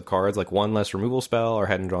sequence of cards, like one less removal spell, or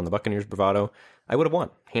hadn't drawn the Buccaneer's Bravado, I would have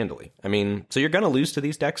won handily. I mean, so you're going to lose to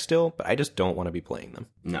these decks still, but I just don't want to be playing them.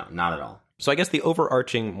 No, not at all. So I guess the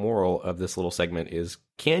overarching moral of this little segment is,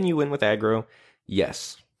 can you win with aggro?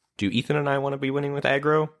 Yes. Do Ethan and I want to be winning with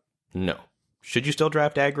aggro? No. Should you still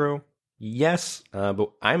draft aggro? Yes,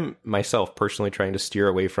 but I'm myself personally trying to steer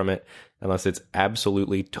away from it unless it's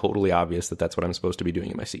absolutely totally obvious that that's what I'm supposed to be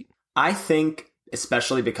doing in my seat. I think,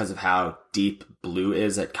 especially because of how deep blue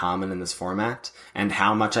is at common in this format, and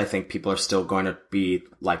how much I think people are still going to be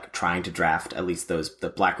like trying to draft at least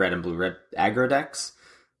the black, red, and blue, red aggro decks,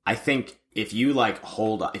 I think if you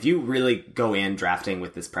if you really go in drafting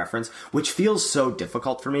with this preference, which feels so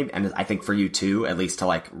difficult for me, and I think for you too, at least to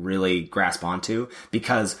like really grasp onto,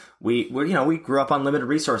 because we grew up on limited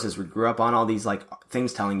resources. We grew up on all these like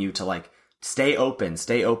things telling you to like, stay open.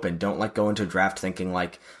 Don't like go into a draft thinking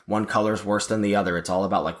like one color's worse than the other. It's all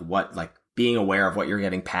about like being aware of what you're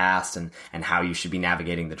getting past and how you should be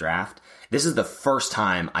navigating the draft. This is the first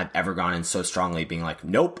time I've ever gone in so strongly being like,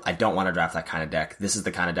 nope, I don't want to draft that kind of deck. This is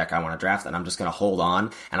the kind of deck I want to draft, and I'm just going to hold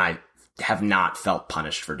on. And I have not felt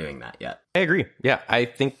punished for doing that yet. I agree. Yeah, I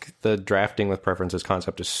think the drafting with preferences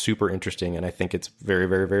concept is super interesting, and I think it's very,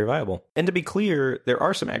 very, very viable. And to be clear, there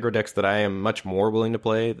are some aggro decks that I am much more willing to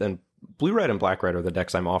play than blue, red, and black, red are the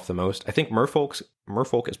decks I'm off the most. I think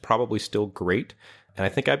Merfolk is probably still great, and I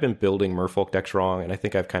think I've been building Merfolk decks wrong, and I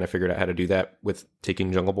think I've kind of figured out how to do that with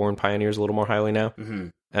taking Jungleborn Pioneers a little more highly now. Mm-hmm.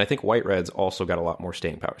 And I think white, red's also got a lot more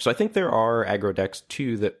staying power. So I think there are aggro decks,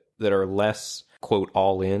 too, that are less, quote,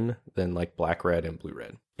 all in than like black, red, and blue,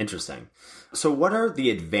 red. Interesting. So what are the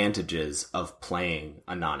advantages of playing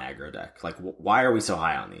a non-aggro deck? Like, why are we so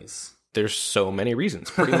high on these? There's so many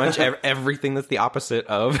reasons. Pretty much everything that's the opposite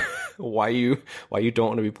of why you don't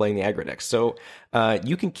want to be playing the aggro decks. So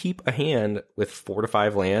you can keep a hand with 4 to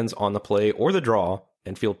 5 lands on the play or the draw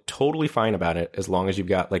and feel totally fine about it as long as you've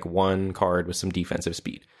got like one card with some defensive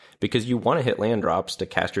speed. Because you want to hit land drops to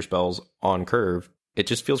cast your spells on curve. It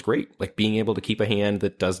just feels great, like being able to keep a hand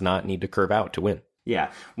that does not need to curve out to win.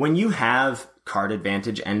 Yeah. When you have card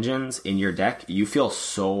advantage engines in your deck, you feel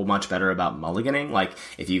so much better about mulliganing. Like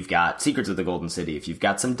if you've got Secrets of the Golden City, if you've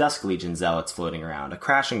got some Dusk Legion Zealots floating around, a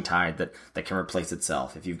Crashing Tide that can replace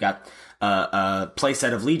itself, if you've got a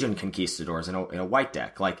playset of Legion Conquistadors in a white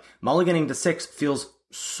deck, like mulliganing to 6 feels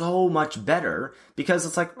so much better because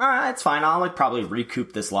it's like, all right, it's fine. I'll like probably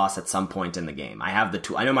recoup this loss at some point in the game. I have the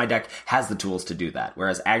tool. I know my deck has the tools to do that,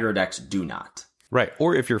 whereas aggro decks do not. Right.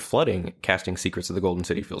 Or if you're flooding, casting Secrets of the Golden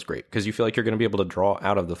City feels great because you feel like you're going to be able to draw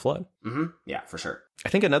out of the flood. Mm-hmm. Yeah, for sure. I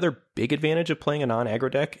think another big advantage of playing a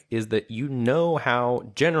non-aggro deck is that you know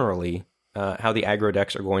how generally how the aggro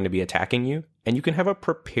decks are going to be attacking you, and you can have a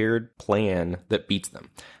prepared plan that beats them.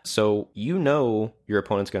 So you know your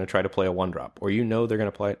opponent's going to try to play a 1-drop, or you know they're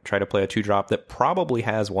going to try to play a 2-drop that probably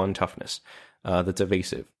has 1 toughness that's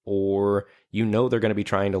evasive, or you know they're going to be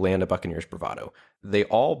trying to land a Buccaneer's Bravado. They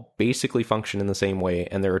all basically function in the same way,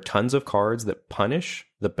 and there are tons of cards that punish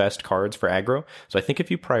the best cards for aggro. So I think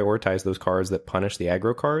if you prioritize those cards that punish the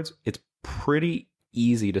aggro cards, it's pretty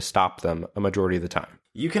easy to stop them a majority of the time.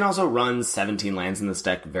 You can also run 17 lands in this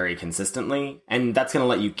deck very consistently, and that's going to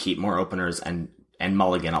let you keep more openers and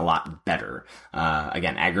mulligan a lot better.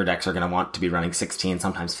 Again, aggro decks are going to want to be running 16,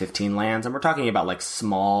 sometimes 15 lands, and we're talking about like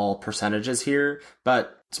small percentages here,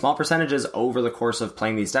 but small percentages over the course of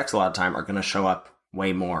playing these decks a lot of time are going to show up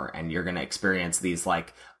way more, and you're going to experience these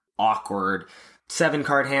like awkward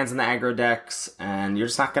 7-card hands in the aggro decks, and you're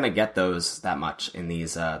just not going to get those that much in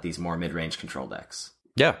these more mid-range control decks.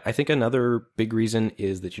 Yeah, I think another big reason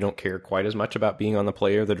is that you don't care quite as much about being on the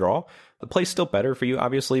play or the draw. The play's still better for you,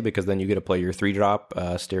 obviously, because then you get to play your 3-drop,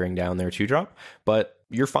 staring down their 2-drop, but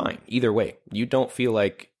you're fine either way. You don't feel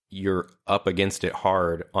like you're up against it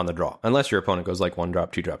hard on the draw, unless your opponent goes like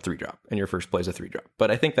 1-drop, 2-drop, 3-drop, and your first play is a 3-drop.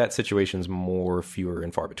 But I think that situation's more fewer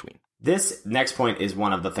and far between. This next point is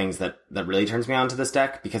one of the things that really turns me on to this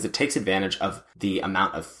deck, because it takes advantage of the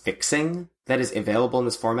amount of fixing that is available in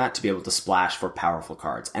this format to be able to splash for powerful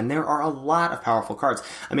cards. And there are a lot of powerful cards.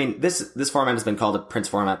 I mean, this format has been called a Prince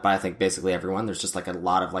format by I think basically everyone. There's just like a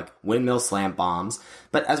lot of like windmill slam bombs.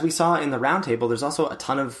 But as we saw in the round table, there's also a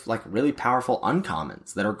ton of like really powerful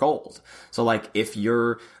uncommons that are gold. So like if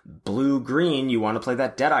you're blue-green, you want to play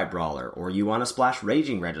that Deadeye Brawler, or you want to splash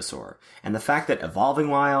Raging Regisaur. And the fact that Evolving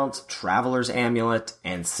Wilds, Traveler's Amulet,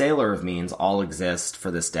 and Sailor of Means all exist for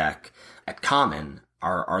this deck at common,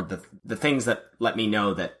 are the things that let me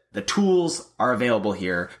know that the tools are available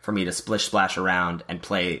here for me to splish splash around and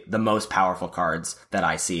play the most powerful cards that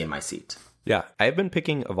I see in my seat. Yeah, I've been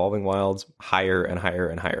picking Evolving Wilds higher and higher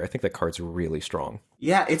and higher. I think that card's really strong.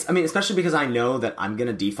 Yeah, especially because I know that I'm going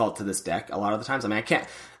to default to this deck a lot of the times. I mean, I can't,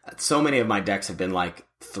 so many of my decks have been like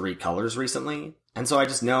 3 colors recently. And so I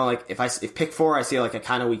just know, like, if pick 4, I see like a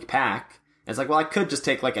kind of weak pack. It's like, well, I could just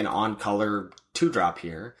take like an on-color 2-drop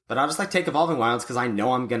here, but I'll just like take Evolving Wilds because I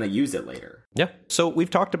know I'm going to use it later. Yeah. So we've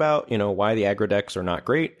talked about, why the aggro decks are not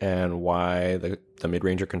great and why the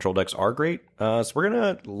mid-ranger control decks are great. So we're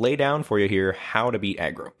going to lay down for you here how to beat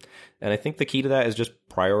aggro. And I think the key to that is just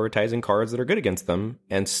prioritizing cards that are good against them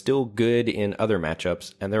and still good in other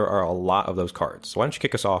matchups. And there are a lot of those cards. So why don't you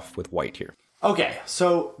kick us off with white here? Okay,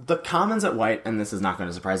 so the commons at white, and this is not going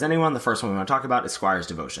to surprise anyone, the first one we want to talk about is Squire's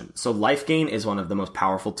Devotion. So life gain is one of the most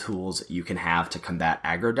powerful tools you can have to combat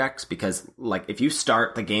aggro decks, because like if you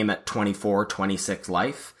start the game at 24, 26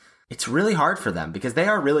 life, it's really hard for them because they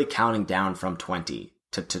are really counting down from 20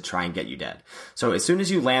 to try and get you dead. So as soon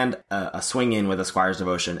as you land a swing in with a Squire's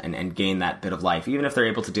Devotion and gain that bit of life, even if they're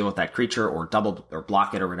able to deal with that creature or double or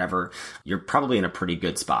block it or whatever, you're probably in a pretty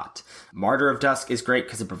good spot. Martyr of Dusk is great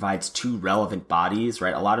because it provides 2 relevant bodies,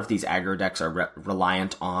 right? A lot of these aggro decks are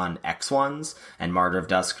reliant on X1s, and Martyr of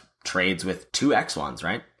Dusk trades with 2 X1s,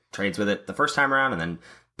 right? Trades with it the first time around and then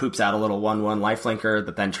poops out a little 1/1 lifelinker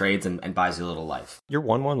that then trades and buys you a little life. Your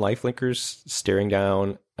 1/1 lifelinkers staring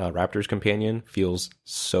down Raptor's Companion feels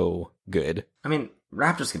so good. I mean,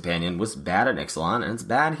 Raptor's Companion was bad at Ixalan, and it's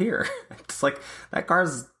bad here. It's like, that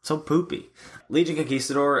card's so poopy. Legion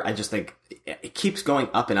Conquistador, I just think, it keeps going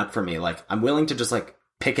up and up for me. Like, I'm willing to just, like,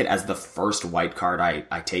 pick it as the first white card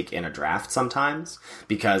I take in a draft sometimes,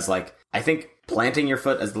 because, like, I think planting your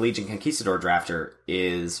foot as the Legion Conquistador drafter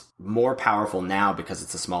is more powerful now because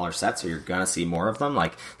it's a smaller set, so you're gonna see more of them.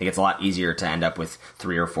 Like, I think it's a lot easier to end up with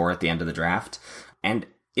 3 or 4 at the end of the draft. And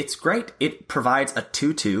it's great. It provides a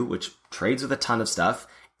 2/2, which trades with a ton of stuff,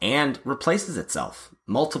 and replaces itself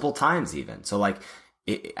multiple times even. So, like,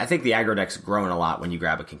 I think the aggro deck's grown a lot when you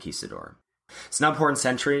grab a Conquistador. Snubhorn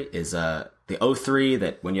Sentry is the 0/3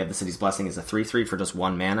 that, when you have the City's Blessing, is a 3/3 for just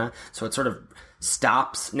 1 mana. So it sort of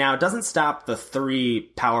stops. Now, it doesn't stop the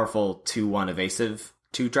 3 powerful 2/1 evasive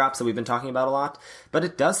 2-drops that we've been talking about a lot, but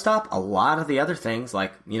it does stop a lot of the other things,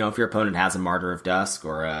 like, if your opponent has a Martyr of Dusk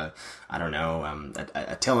or a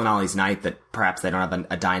Tillinolly's Knight that perhaps they don't have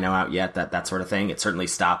a dino out yet, that sort of thing. It certainly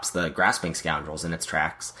stops the Grasping Scoundrels in its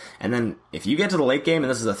tracks. And then if you get to the late game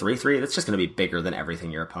and this is a 3/3, that's just going to be bigger than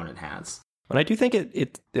everything your opponent has. And I do think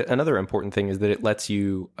it another important thing is that it lets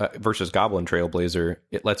you, versus Goblin Trailblazer,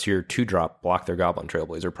 it lets your 2-drop block their Goblin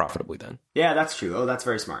Trailblazer profitably then. Yeah, that's true. Oh, that's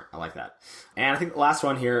very smart. I like that. And I think the last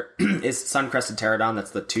one here is Sun-Crested Pterodon.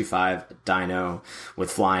 That's the 2/5 dino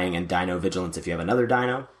with flying and dino vigilance if you have another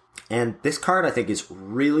dino. And this card, I think, is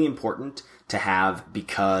really important to have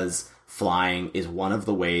because flying is one of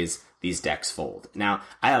the ways these decks fold. Now,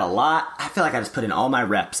 I feel like I just put in all my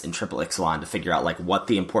reps in Triple Ixalan to figure out like what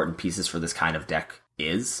the important pieces for this kind of deck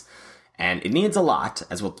is. And it needs a lot,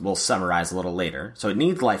 as we'll summarize a little later. So it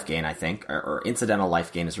needs life gain, I think, or incidental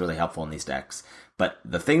life gain is really helpful in these decks. But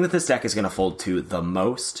the thing that this deck is going to fold to the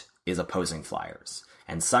most is opposing flyers.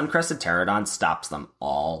 And Sun-Crested Pterodon stops them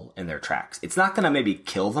all in their tracks. It's not going to maybe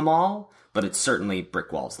kill them all, but it certainly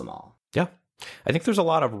brick walls them all. Yeah. I think there's a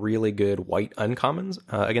lot of really good white uncommons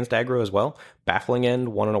against aggro as well. Baffling End,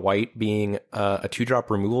 1 and a white, being a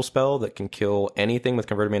 2-drop removal spell that can kill anything with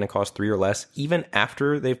converted mana cost 3 or less, even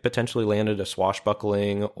after they've potentially landed a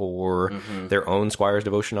Swashbuckling or their own Squire's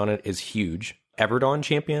Devotion on it, is huge. Everdawn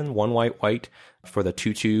Champion, 1 white for the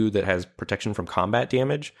 2/2 that has protection from combat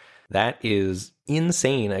damage. That is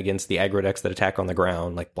insane against the aggro decks that attack on the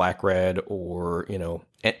ground, like Black-Red or,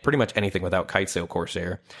 pretty much anything without Kitesail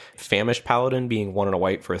Corsair. Famished Paladin being 1 and a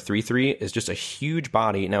white for a 3/3 is just a huge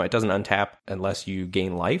body. Now, it doesn't untap unless you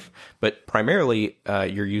gain life, but primarily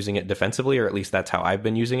you're using it defensively, or at least that's how I've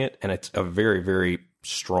been using it, and it's a very, very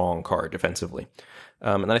strong card defensively.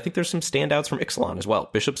 And then I think there's some standouts from Ixalan as well.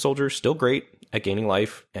 Bishop Soldier, still great at gaining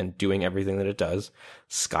life and doing everything that it does.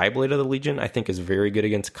 Skyblade of the Legion, I think, is very good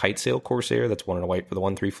against Kitesail Corsair. That's 1 and a white for the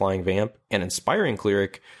 1/3 flying vamp. And Inspiring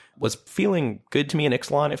Cleric was feeling good to me in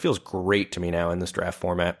Ixalan. It feels great to me now in this draft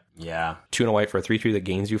format. Yeah. 2 and a white for a 3/3 that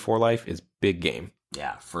gains you 4 life is big game.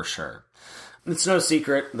 Yeah, for sure. It's no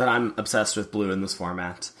secret that I'm obsessed with blue in this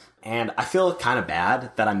format. And I feel kind of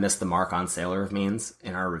bad that I missed the mark on Sailor of Means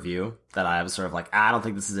in our review. That I was sort of like, I don't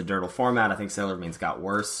think this is a Dirtle format. I think Sailor of Means got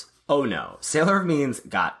worse. Oh no. Sailor of Means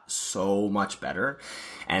got so much better.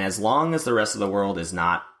 And as long as the rest of the world is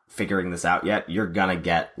not figuring this out yet, you're gonna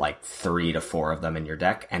get like 3 to 4 of them in your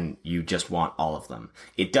deck, and you just want all of them.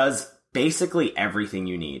 It does basically everything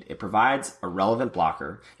you need. It provides a relevant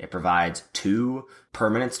blocker. It provides 2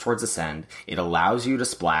 permanents towards Ascend. It allows you to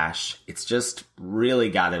splash. It's just really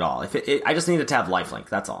got it all. I just needed to have lifelink,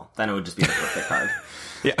 that's all. Then it would just be the perfect card.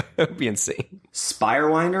 Yeah, it would be insane.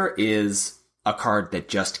 Spirewinder is a card that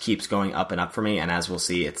just keeps going up and up for me, and as we'll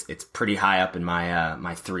see, it's pretty high up in my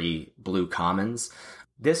my 3 blue commons.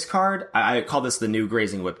 This card, I called this the new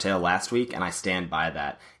Grazing Whiptail last week, and I stand by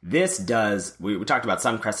that. This does, we talked about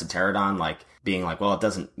Sun-Crested Pterodon, like, being like, well, it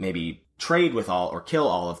doesn't maybe trade with all or kill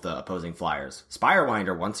all of the opposing flyers.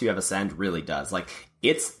 Spirewinder, once you have Ascend, really does. Like,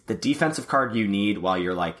 it's the defensive card you need while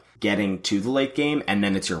you're, like, getting to the late game, and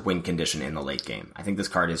then it's your win condition in the late game. I think this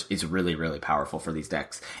card is really, really powerful for these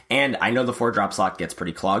decks. And I know the 4-drop slot gets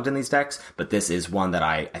pretty clogged in these decks, but this is one that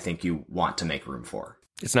I think you want to make room for.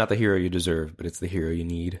 It's not the hero you deserve, but it's the hero you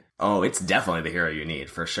need. Oh, it's definitely the hero you need,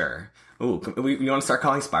 for sure. Ooh, you want to start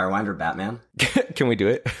calling Spirewinder Batman? Can we do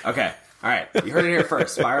it? Okay, all right. You heard it here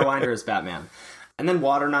first. Spirewinder is Batman. And then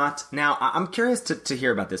Waterknot. Now, I'm curious to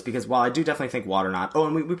hear about this, because while I do definitely think Waterknot... Oh,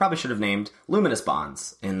 and we probably should have named Luminous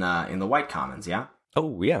Bonds in the white commons, yeah?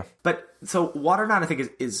 Oh, yeah. But, so Waterknot, I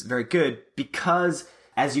think, is very good, because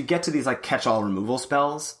as you get to these, like, catch-all removal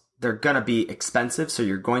spells, they're going to be expensive, so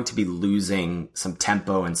you're going to be losing some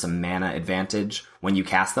tempo and some mana advantage when you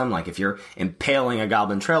cast them. Like, if you're impaling a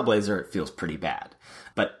Goblin Trailblazer, it feels pretty bad.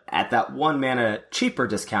 But at that 1 mana cheaper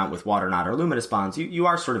discount with Waterknot or Luminous Bonds, you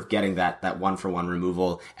are sort of getting that 1-for-1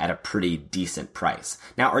 removal at a pretty decent price.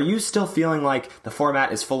 Now, are you still feeling like the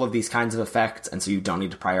format is full of these kinds of effects, and so you don't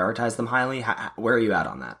need to prioritize them highly? Where are you at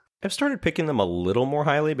on that? I've started picking them a little more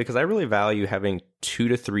highly because I really value having 2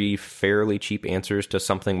 to 3 fairly cheap answers to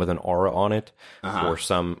something with an aura on it, or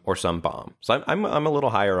some bomb. So I'm a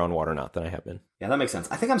little higher on Waterknot than I have been. Yeah, that makes sense.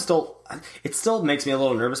 I think it still makes me a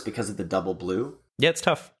little nervous because of the double blue. Yeah, it's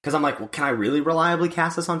tough. Because I'm like, well, can I really reliably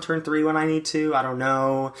cast this on turn 3 when I need to? I don't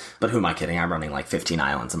know. But who am I kidding? I'm running like 15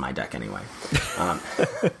 islands in my deck anyway.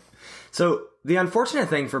 So the unfortunate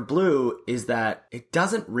thing for blue is that it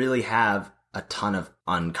doesn't really have a ton of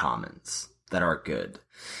uncommons that are good.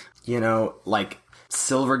 You know, like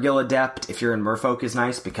Silvergill Adept, if you're in Merfolk, is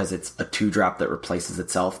nice because it's a 2-drop that replaces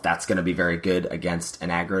itself. That's going to be very good against an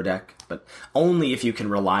aggro deck, but only if you can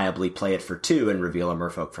reliably play it for 2 and reveal a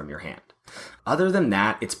Merfolk from your hand. Other than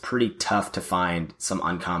that, it's pretty tough to find some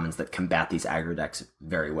uncommons that combat these aggro decks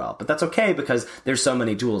very well. But that's okay because there's so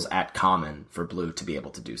many duels at common for blue to be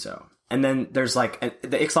able to do so. And then there's like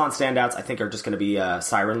the Ixalan standouts, I think, are just going to be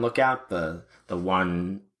Siren Lookout, the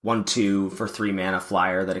 1/2 for 3 mana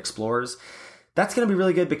flyer that explores. That's going to be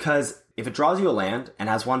really good because if it draws you a land and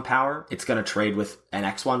has 1 power, it's going to trade with an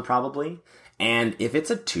X1 probably. And if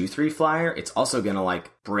it's a 2/3 flyer, it's also going to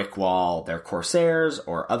like brick wall their Corsairs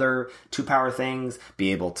or other 2-power things,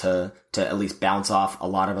 be able to at least bounce off a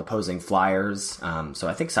lot of opposing flyers. So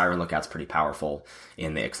I think Siren Lookout's pretty powerful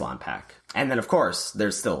in the Ixalan pack. And then, of course,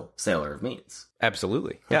 there's still Sailor of Means.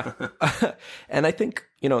 Absolutely, yeah. And I think,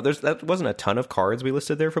 that wasn't a ton of cards we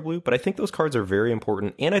listed there for blue, but I think those cards are very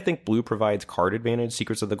important. And I think blue provides card advantage,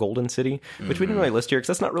 Secrets of the Golden City, which we didn't really list here because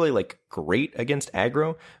that's not really like great against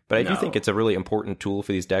aggro. But I do think it's a really important tool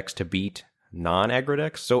for these decks to beat non-aggro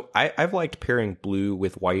decks. So I've liked pairing blue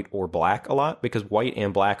with white or black a lot because white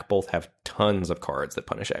and black both have tons of cards that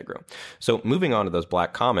punish aggro. So moving on to those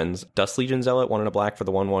black commons, Dust Legion Zealot, 1 and a black for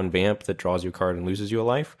the 1/1 vamp that draws you a card and loses you a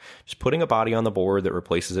life. Just putting a body on the board that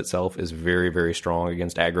replaces itself is very, very strong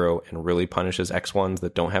against aggro and really punishes X1s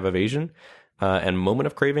that don't have evasion. And Moment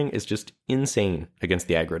of Craving is just insane against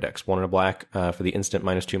the aggro decks. 1 and a black for the instant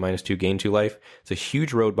 -2/2, gain 2 life. It's a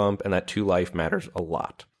huge road bump, and that 2 life matters a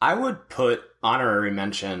lot. I would put honorary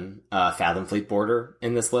mention Fathom Fleet Border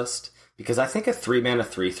in this list, because I think a 3 mana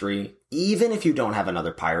 3/3, even if you don't have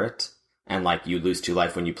another pirate, and like you lose 2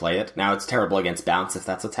 life when you play it. Now it's terrible against bounce if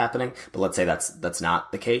that's what's happening, but let's say that's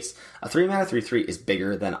not the case. A 3 mana 3/3 is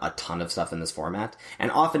bigger than a ton of stuff in this format. And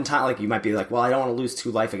oftentimes, like, you might be like, well, I don't want to lose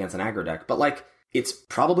 2 life against an aggro deck, but like, it's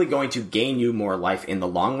probably going to gain you more life in the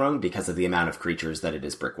long run because of the amount of creatures that it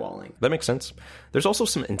is brickwalling. That makes sense. There's also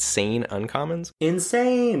some insane uncommons.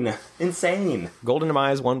 Insane! Golden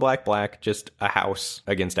Demise, 1 black, just a house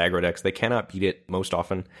against aggro decks. They cannot beat it most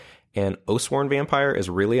often. And Oathsworn Vampire is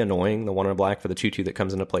really annoying, the 1 and a black for the 2/2 that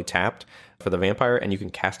comes into play tapped for the vampire, and you can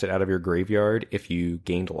cast it out of your graveyard if you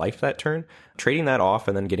gained life that turn. Trading that off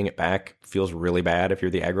and then getting it back feels really bad if you're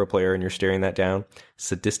the aggro player and you're staring that down.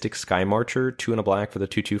 Sadistic Sky Marcher, 2 and a black for the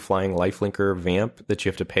 2/2 flying lifelinker vamp that you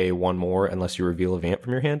have to pay 1 more unless you reveal a vamp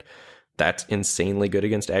from your hand. That's insanely good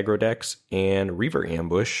against aggro decks. And Reaver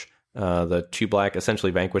Ambush, The 2 black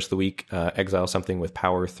essentially vanquish the weak, exile something with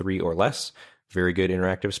power 3 or less. Very good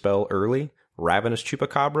interactive spell early. Ravenous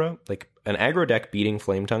Chupacabra, like an aggro deck beating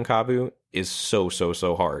Flame Tongue Kavu is so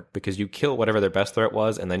hard because you kill whatever their best threat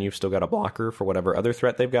was, and then you've still got a blocker for whatever other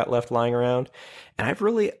threat they've got left lying around. And I've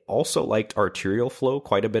really also liked Arterial Flow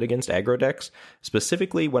quite a bit against aggro decks,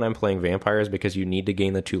 specifically when I'm playing vampires, because you need to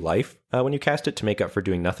gain the 2 life when you cast it to make up for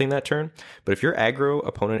doing nothing that turn. But if your aggro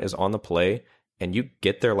opponent is on the play and you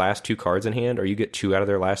get their last 2 cards in hand, or you get 2 out of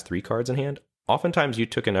their last 3 cards in hand, oftentimes you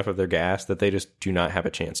took enough of their gas that they just do not have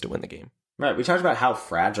a chance to win the game. Right, we talked about how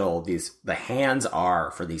fragile the hands are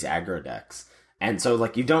for these aggro decks. And so,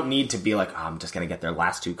 like, you don't need to be like, oh, I'm just going to get their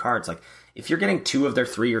last 2 cards. Like, if you're getting 2 of their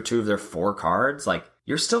 3 or 2 of their 4 cards, like,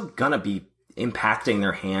 you're still going to be impacting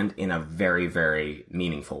their hand in a very, very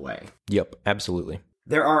meaningful way. Yep, absolutely.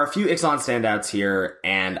 There are a few Ixalan standouts here,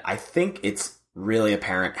 and I think it's really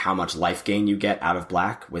apparent how much life gain you get out of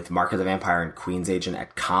black with Mark of the Vampire and Queen's Agent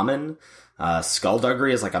at common.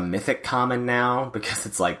 Skullduggery is like a mythic common now because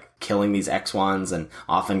it's like killing these X1s and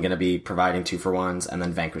often going to be providing 2-for-1s, and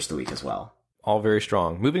then Vanquish the Weak as well. All very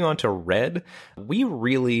strong. Moving on to red, we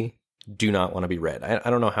really do not want to be red. I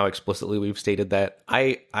don't know how explicitly we've stated that.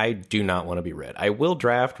 I do not want to be red. I will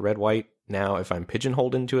draft red-white now if I'm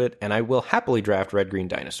pigeonholed into it, and I will happily draft red-green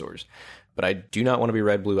dinosaurs. But I do not want to be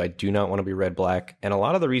red-blue. I do not want to be red-black. And a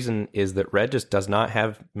lot of the reason is that red just does not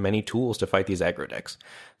have many tools to fight these aggro decks.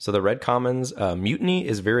 So the red commons, Mutiny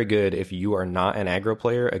is very good if you are not an aggro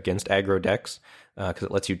player against aggro decks, because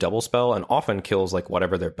it lets you double spell and often kills like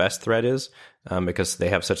whatever their best threat is, because they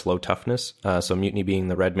have such low toughness. So Mutiny being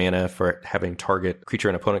the red mana for having target creature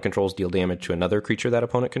an opponent controls deal damage to another creature that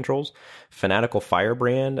opponent controls. Fanatical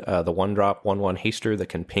Firebrand, the 1-drop 1/1 haster that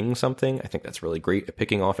can ping something. I think that's really great at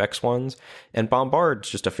picking off X1s. And Bombard's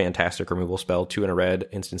just a fantastic removal spell, 2 and a red,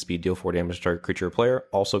 instant speed, deal 4 damage to target creature or player.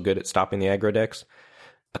 Also good at stopping the aggro decks.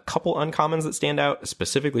 A couple uncommons that stand out,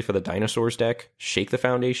 specifically for the Dinosaurs deck. Shake the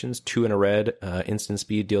Foundations, 2 and a red, instant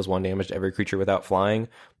speed, deals 1 damage to every creature without flying.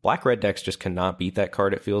 Black-red decks just cannot beat that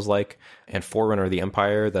card, it feels like. And Forerunner of the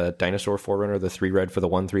Empire, the Dinosaur Forerunner, the 3-red for the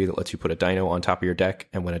 1/3 that lets you put a dino on top of your deck,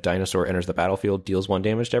 and when a dinosaur enters the battlefield, deals 1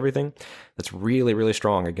 damage to everything. That's really, really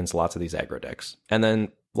strong against lots of these aggro decks. And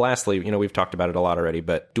then lastly, we've talked about it a lot already,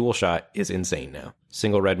 but Dual Shot is insane now.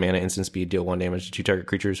 Single red mana, instant speed, deal 1 damage to 2 target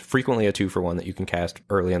creatures, frequently a 2-for-1 that you can cast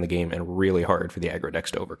early in the game and really hard for the aggro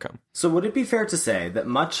decks to overcome. So would it be fair to say that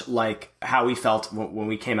much like how we felt when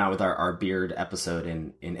we came out with our Beard episode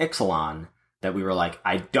in Ixalan, that we were like,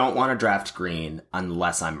 I don't want to draft green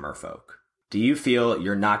unless I'm Merfolk. Do you feel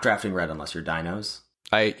you're not drafting red unless you're dinos?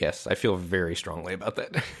 Yes, I feel very strongly about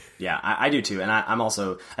that. Yeah, I do too. And I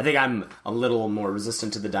think I'm a little more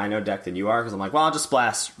resistant to the dino deck than you are, because I'm like, well, I'll just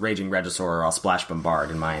splash Raging Regisaur or I'll splash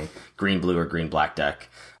Bombard in my green-blue or green-black deck.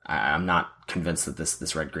 I'm not convinced that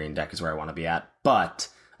this red-green deck is where I want to be at. But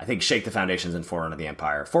I think Shake the Foundations and Forerunner of the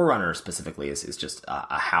Empire. Forerunner specifically is just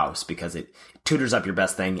a house because it tutors up your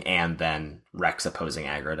best thing and then wrecks opposing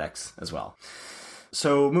aggro decks as well.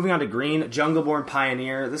 So moving on to green, Jungleborn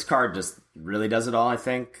Pioneer. This card just really does it all, I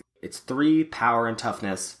think. It's 3 power and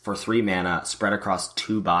toughness for 3 mana spread across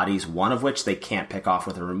 2 bodies, one of which they can't pick off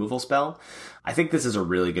with a removal spell. I think this is a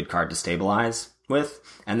really good card to stabilize with.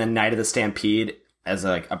 And then Knight of the Stampede as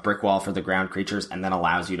a brick wall for the ground creatures, and then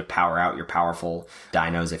allows you to power out your powerful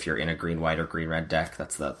dinos if you're in a green-white or green-red deck.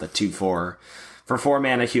 That's the 2/4 for 4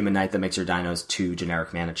 mana Human Knight that makes your dinos 2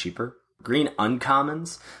 generic mana cheaper. Green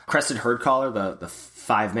uncommons, Crested Herdcaller, the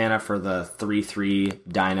 5 mana for the 3/3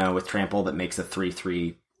 dino with trample that makes a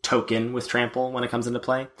 3/3 token with trample when it comes into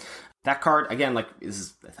play. That card, again,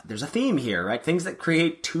 there's a theme here, right? Things that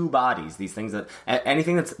create 2 bodies, these things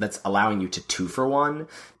anything that's allowing you to 2-for-1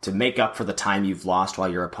 to make up for the time you've lost while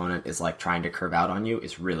your opponent is trying to curve out on you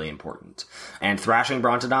is really important. And Thrashing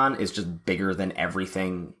Brontodon is just bigger than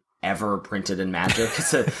everything ever printed in Magic.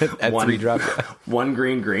 It's a 3-drop. 1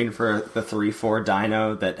 green for the 3/4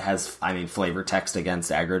 dino that has, flavor text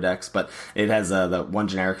against aggro decks, but it has the 1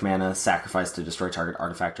 generic mana, sacrifice to destroy target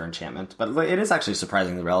artifact or enchantment. But it is actually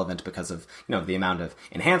surprisingly relevant because of, the amount of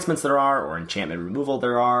enhancements there are, or enchantment removal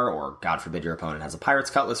there are, or God forbid your opponent has a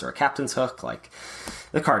Pirate's Cutlass or a Captain's Hook.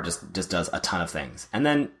 The card just does a ton of things. And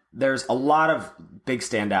then there's a lot of big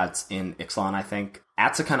standouts in Ixalan, I think.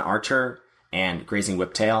 Atsukan Archer and Grazing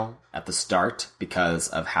Whiptail at the start because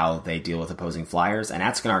of how they deal with opposing flyers, and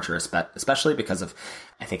Atsukan Archer especially because of,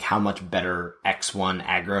 I think, how much better X1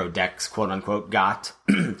 aggro decks, quote-unquote, got.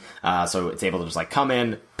 So it's able to just come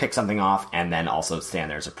in, pick something off, and then also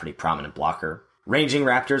stand there as a pretty prominent blocker. Ranging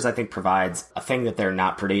Raptors, I think, provides a thing that they're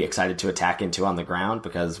not pretty excited to attack into on the ground,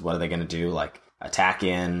 because what are they going to do? Attack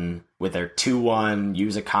in, with their 2/1,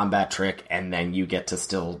 use a combat trick, and then you get to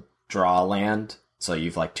still draw a land. So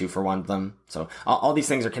you've like 2-for-1 them. So all these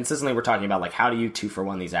things are consistently, we're talking about like, how do you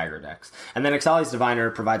 2-for-1 these aggro decks? And then Ixali's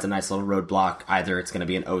Diviner provides a nice little roadblock. Either it's going to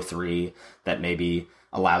be an 0/3 that maybe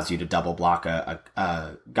allows you to double block a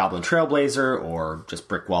Goblin Trailblazer, or just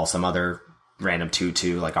brick wall some other random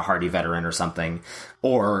 2/2 like a Hardy Veteran or something.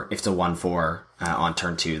 Or if it's a 1/4 on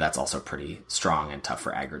turn 2, that's also pretty strong and tough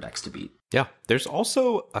for aggro decks to beat. Yeah, there's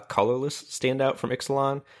also a colorless standout from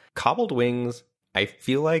Ixalan. Cobbled Wings, I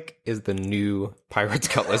feel like, is the new Pirate's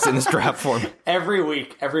Cutlass in this draft form. Every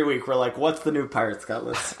week, we're like, what's the new Pirate's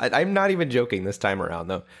Cutlass? I'm not even joking this time around,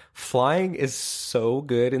 though. Flying is so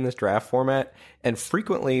good in this draft format, and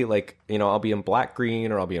frequently, like, you know, I'll be in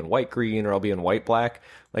black-green, or I'll be in white-green, or I'll be in white-black.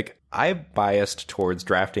 Like, I've biased towards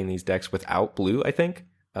drafting these decks without blue, I think,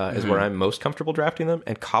 is where I'm most comfortable drafting them,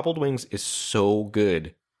 and Cobbled Wings is so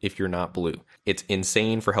good if you're not blue. It's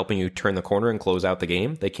insane for helping you turn the corner and close out the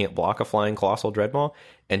game. They can't block a flying Colossal Dreadmaw,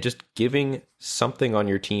 and just giving something on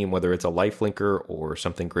your team, whether it's a lifelinker or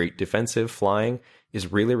something great defensive flying,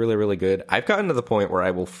 is really, really, really good. I've gotten to the point where I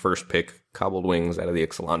will first pick Cobbled Wings out of the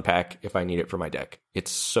Ixalan pack if I need it for my deck. It's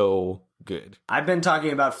so good. I've been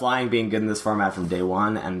talking about flying being good in this format from day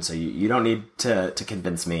one, and so you don't need to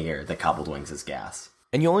convince me here that Cobbled Wings is gas.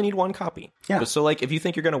 And you only need one copy. Yeah. So, like, if you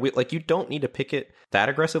think you're going to wheel, like, you don't need to pick it that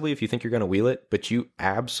aggressively if you think you're going to wheel it, but you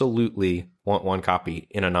absolutely want one copy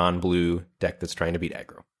in a non-blue deck that's trying to beat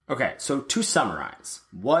aggro. Okay, so to summarize,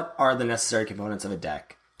 what are the necessary components of a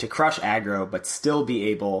deck to crush aggro but still be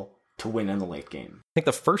able to win in the late game? I think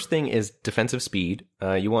the first thing is defensive speed.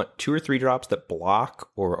 You want 2 or 3 drops that block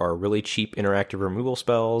or are really cheap interactive removal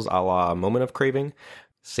spells, a la Moment of Craving.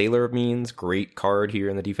 Sailor of Means, great card here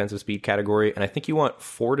in the defensive speed category. And I think you want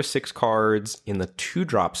 4 to 6 cards in the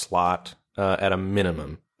 2-drop slot at a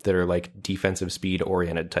minimum that are like defensive speed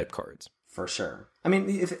oriented type cards. For sure. I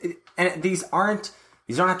mean, and these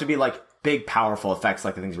don't have to be like big powerful effects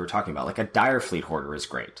like the things we were talking about. Like a Dire Fleet Hoarder is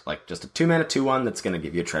great. Like just a 2-mana 2/1 that's going to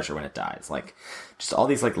give you a treasure when it dies. Like just all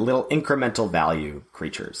these like little incremental value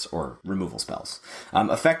creatures or removal spells.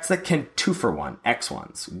 Effects that can 2-for-1,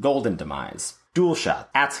 X1s, Golden Demise, Dual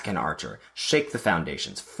Shot, Atsakan Archer, Shake the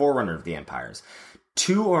Foundations, Forerunner of the Empires.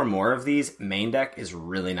 2 or more of these, main deck is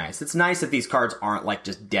really nice. It's nice that these cards aren't like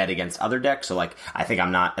just dead against other decks. So like, I think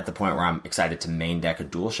I'm not at the point where I'm excited to main deck a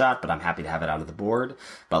Dual Shot, but I'm happy to have it out of the board.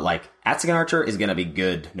 But like, Atsakan Archer is going to be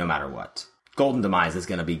good no matter what. Golden Demise is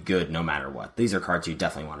going to be good no matter what. These are cards you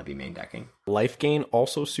definitely want to be main decking. Life gain,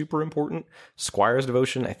 also super important. Squire's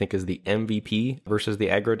Devotion, I think, is the MVP versus the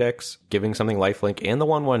aggro decks. Giving something lifelink and the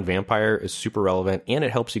 1/1 Vampire is super relevant, and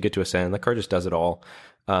it helps you get to Ascend. The card just does it all.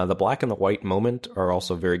 The black and the white Moment are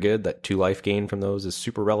also very good. That 2 life gain from those is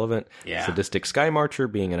super relevant. Yeah. Sadistic Sky Marcher,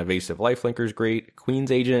 being an evasive lifelinker, is great.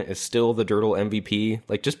 Queen's Agent is still the Dirtle MVP.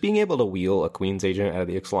 Like, just being able to wheel a Queen's Agent out of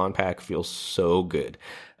the Ixalan pack feels so good.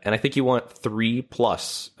 And I think you want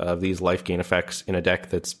 3+ of these life gain effects in a deck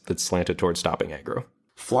that's slanted towards stopping aggro.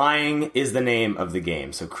 Flying is the name of the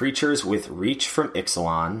game. So creatures with reach from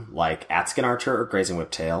Ixalan, like Atsakan Archer or Grazing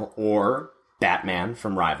Whiptail, or Batman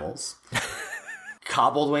from Rivals.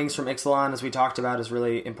 Cobbled Wings from Ixalan, as we talked about, is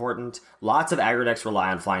really important. Lots of aggro decks rely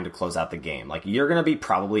on flying to close out the game. Like, you're going to be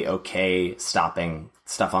probably okay stopping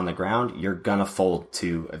stuff on the ground. You're going to fold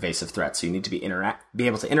to evasive threats, so you need to be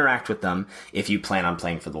able to interact with them if you plan on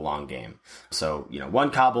playing for the long game. So,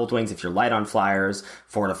 1 Cobbled Wings if you're light on flyers,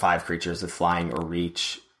 4 to 5 creatures with flying or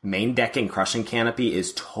reach. Main decking Crushing Canopy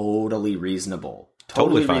is totally reasonable.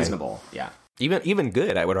 Totally fine. reasonable, yeah. Even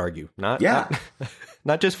good, I would argue. Not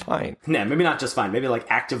just fine. Yeah, maybe not just fine. Maybe like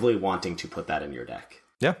actively wanting to put that in your deck.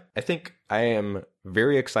 Yeah, I think I am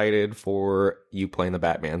very excited for you playing the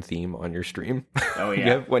Batman theme on your stream. Oh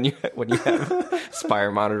yeah, when you have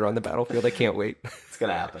Spire Monitor on the battlefield, I can't wait. It's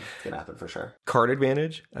gonna happen. It's gonna happen for sure. Card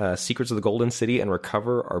advantage, Secrets of the Golden City and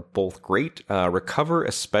Recover are both great. Recover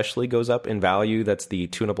especially goes up in value. That's the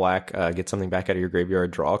 2 and a black. Get something back out of your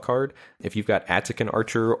graveyard, draw a card. If you've got Atsakan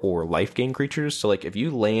Archer or life gain creatures, so like if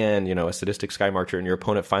you land, a Sadistic Sky Marcher and your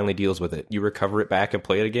opponent finally deals with it, you recover it back and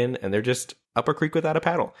play it again, and they're just up a creek without a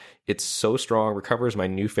paddle. It's so strong. Recover is my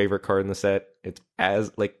new favorite card in the set. It's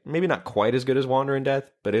as maybe not quite as good as Wandering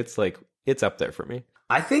Death, but it's up there for me.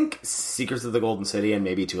 I think Secrets of the Golden City and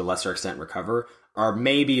maybe to a lesser extent Recover are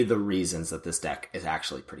maybe the reasons that this deck is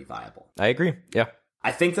actually pretty viable. I agree. Yeah.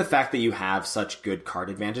 I think the fact that you have such good card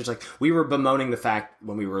advantage, like we were bemoaning the fact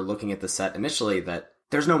when we were looking at the set initially that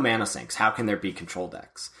there's no mana sinks. How can there be control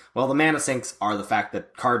decks? Well, the mana sinks are the fact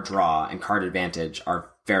that card draw and card advantage are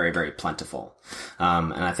very, very plentiful.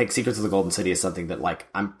 And I think Secrets of the Golden City is something that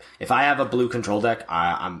if I have a blue control deck,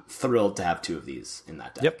 I'm thrilled to have 2 of these in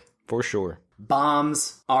that deck. Yep. For sure.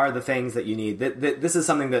 Bombs are the things that you need. This is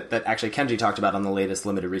something that actually Kenji talked about on the latest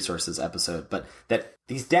Limited Resources episode, but that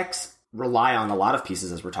these decks rely on a lot of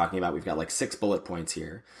pieces, as we're talking about. We've got like 6 bullet points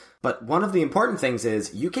here. But one of the important things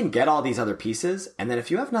is you can get all these other pieces, and then if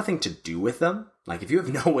you have nothing to do with them, like if you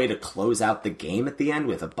have no way to close out the game at the end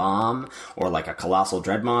with a bomb, or like a Colossal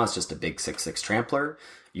Dreadmaw is just a big 6/6 trampler,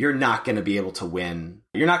 you're not going to be able to win.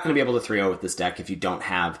 You're not going to be able to 3-0 with this deck if you don't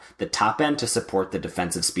have the top end to support the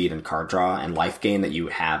defensive speed and card draw and life gain that you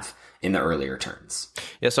have in the earlier turns.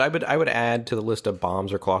 Yeah, so I would add to the list of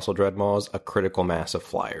bombs or Colossal Dreadmaws a critical mass of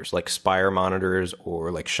flyers, like Spire Monitors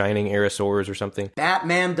or like Shining Aerosaurs or something.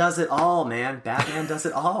 Batman does it all, man. Batman does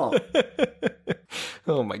it all.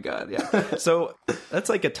 Oh my god, yeah. So that's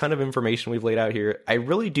like a ton of information we've laid out here. I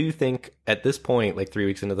really do think at this point, like 3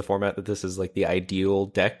 weeks into the format, that this is like the ideal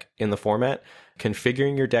deck in the format.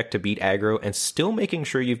 Configuring your deck to beat aggro and still making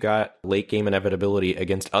sure you've got late game inevitability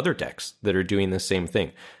against other decks that are doing the same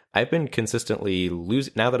thing. I've been consistently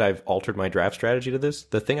losing, now that I've altered my draft strategy to this,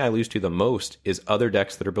 the thing I lose to the most is other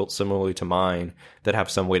decks that are built similarly to mine that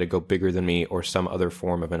have some way to go bigger than me or some other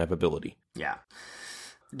form of inevitability. Yeah.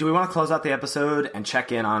 Do we want to close out the episode and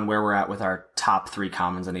check in on where we're at with our top 3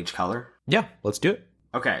 commons in each color? Yeah, let's do it.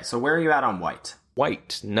 Okay, so where are you at on white?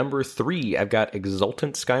 White, number 3, I've got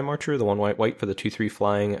Exultant Sky Marcher, the 1/white for the 2/3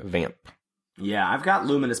 flying vamp. Yeah, I've got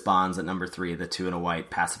Luminous Bonds at number 3, the 2 and a white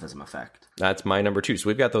pacifism effect. That's my number 2. So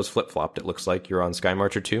we've got those flip-flopped. It looks like you're on Sky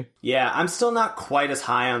Marcher too. Yeah, I'm still not quite as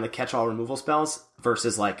high on the catch-all removal spells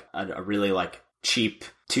versus like a really like cheap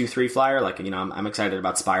 2/3 flyer. Like, you know, I'm excited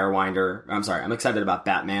about Spirewinder. I'm excited about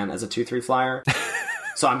Batman as a 2/3 flyer.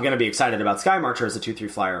 So I'm going to be excited about Sky Marcher as a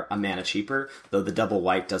 2/3 flyer, a mana cheaper, though the double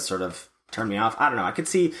white does sort of turn me off. I don't know. I could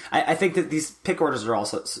see, I think that these pick orders are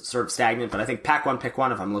also sort of stagnant, but I think pack one, pick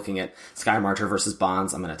one. If I'm looking at Sky Marcher versus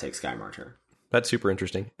Bonds, I'm going to take Sky Marcher. That's super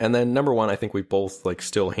interesting. And then number 1, I think we both like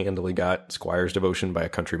still handily got Squire's Devotion by a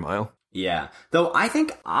country mile. Yeah. Though I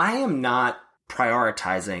think I am not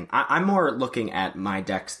prioritizing. I'm more looking at my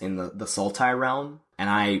decks in the Sultai realm. And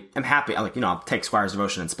I am happy, like, you know, I'll take Squire's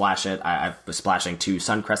Devotion and splash it. I was splashing 2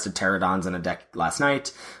 Sun-Crested Pterodons in a deck last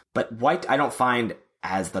night. But white, I don't find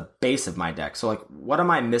as the base of my deck. So, like, what am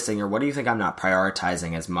I missing, or what do you think I'm not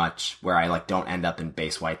prioritizing as much where I, like, don't end up in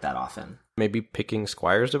base white that often? Maybe picking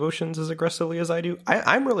Squire's Devotions as aggressively as I do.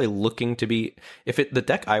 I'm really looking to be, the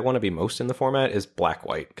deck I want to be most in the format is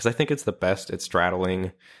black-white, because I think it's the best at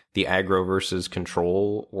straddling the aggro versus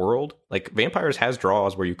control world. Like, Vampires has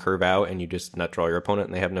draws where you curve out and you just nut draw your opponent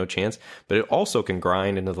and they have no chance, but it also can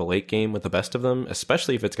grind into the late game with the best of them,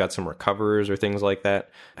 especially if it's got some recovers or things like that.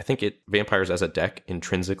 I think Vampires as a deck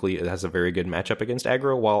intrinsically, it has a very good matchup against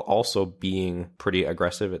aggro while also being pretty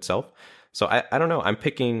aggressive itself. So I don't know.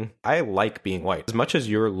 I like being white. As much as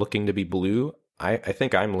you're looking to be blue, I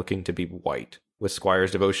think I'm looking to be white with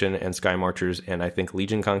Squire's Devotion and Sky Marchers, and I think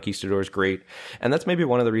Legion Conquistador is great. And that's maybe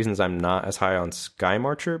one of the reasons I'm not as high on Sky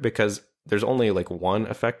Marcher, because there's only like one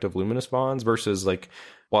effect of Luminous Bonds versus like,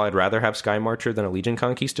 while I'd rather have Sky Marcher than a Legion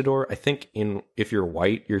Conquistador, I think if you're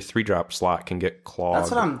white, your 3-drop slot can get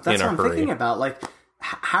clogged. That's what I'm thinking about. Like,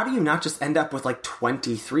 how do you not just end up with like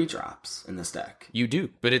 23 drops in this deck? You do,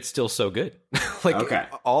 but it's still so good. Like, okay.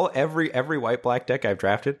 Every white black deck I've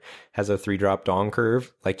drafted has a 3-drop Dawn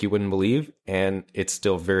curve like you wouldn't believe, and it's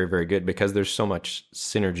still very, very good because there's so much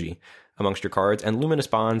synergy amongst your cards. And Luminous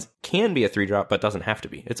Bonds can be a 3-drop, but doesn't have to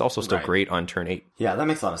be. It's also still great on turn 8. Yeah, that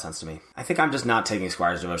makes a lot of sense to me. I think I'm just not taking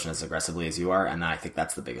Squire's Devotion as aggressively as you are, and I think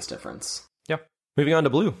that's the biggest difference. Yeah. Moving on to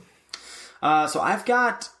blue. So I've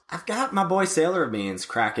got my boy Sailor of Means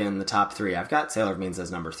cracking the top 3. I've got Sailor of Means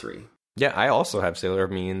as number 3. Yeah, I also have Sailor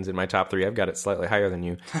of Means in my top 3. I've got it slightly higher than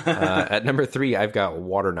you. At number 3, I've got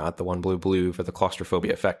Waterknot, the 1 blue for the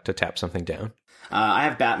claustrophobia effect to tap something down. I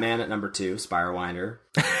have Batman at number 2, Spirewinder.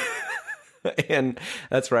 And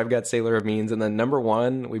that's where I've got Sailor of Means. And then number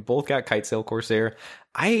 1, we both got Kitesail Corsair.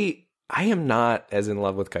 I am not as in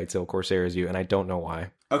love with Kitesail Corsair as you, and I don't know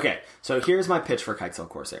why. Okay, so here's my pitch for Kitesail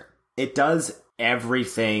Corsair. It does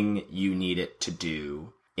everything you need it to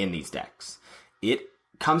do in these decks. It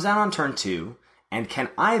comes down on turn 2 and can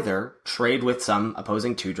either trade with some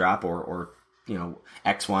opposing 2-drop or you know,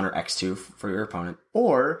 X1 or X2 for your opponent,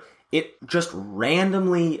 or it just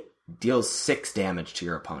randomly deals 6 damage to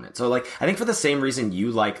your opponent. So, like, I think for the same reason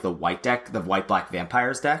you like the white deck, the white-black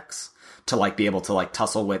Vampires decks, to, like, be able to, like,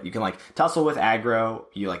 tussle with, you can, like, tussle with aggro,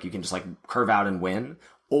 you can just, like, curve out and win,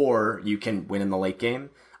 or you can win in the late game.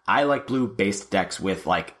 I like blue-based decks with,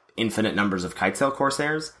 like, infinite numbers of Kitesail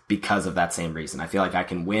Corsairs because of that same reason. I feel like I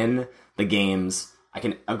can win the games, I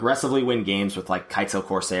can aggressively win games with, like, Kitesail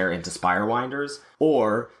Corsair into Spirewinders,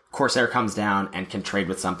 or Corsair comes down and can trade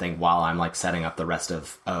with something while I'm like setting up the rest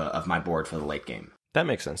of my board for the late game. That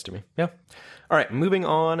makes sense to me. Yeah. All right, moving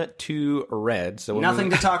on to red. So nothing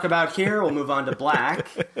to talk about here. We'll move on to black.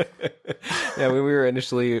 Yeah, when we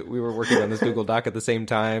were working on this Google Doc at the same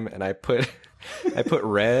time, and I put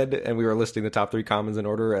red, and we were listing the top 3 commons in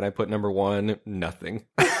order, and I put number 1, nothing.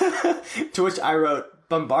 To which I wrote,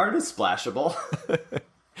 Bombard is splashable.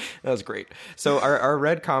 That was great. So our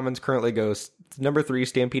red commons currently go number 3,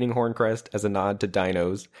 Stampeding Horncrest as a nod to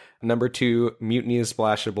dinos. Number 2, Mutiny is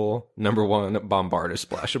splashable. Number 1, Bombard is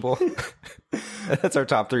splashable. That's our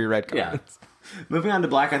top 3 red commons. Yeah. Moving on to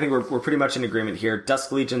black, I think we're pretty much in agreement here.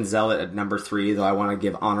 Dusk Legion Zealot at number 3, though I want to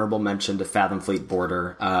give honorable mention to Fathom Fleet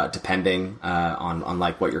Border, depending on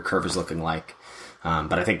like what your curve is looking like.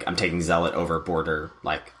 But I think I'm taking Zealot over Border,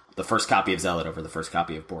 like the first copy of Zealot over the first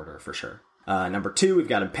copy of Border for sure. Number 2, we've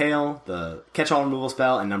got Impale, the catch-all removal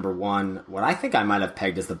spell, and number 1, what I think I might have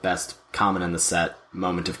pegged as the best common in the set,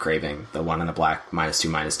 Moment of Craving, the 1 in a black,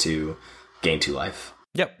 -2/-2, gain 2 life.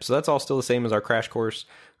 Yep, so that's all still the same as our crash course.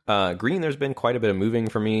 Green, there's been quite a bit of moving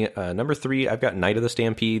for me. Number 3, I've got Knight of the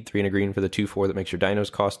Stampede, 3 and a green for the 2/4 that makes your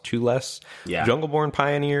dinos cost 2 less. Yeah. Jungleborn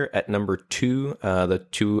Pioneer at number 2, the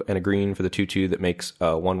 2 and a green for the 2/2 that makes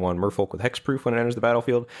 1/1 Merfolk with hexproof when it enters the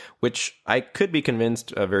battlefield, which I could be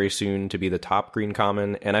convinced very soon to be the top green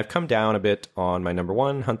common. And I've come down a bit on my number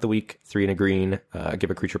 1, Hunt the Weak, 3 and a green,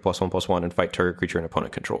 give a creature +1/+1, and fight target creature an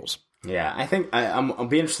opponent controls. Yeah, I think I'll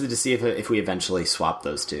be interested to see if we eventually swap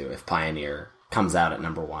those two, if Pioneer comes out at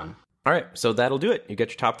number 1. All right, so that'll do it. You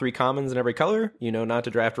get your top 3 commons in every color. You know not to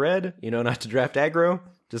draft red. You know not to draft aggro.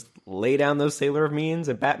 Just lay down those Sailor of Means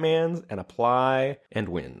and Batmans and apply and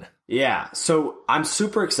win. Yeah, so I'm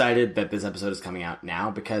super excited that this episode is coming out now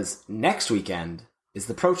because next weekend is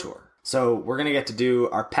the Pro Tour. So we're going to get to do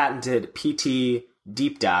our patented PT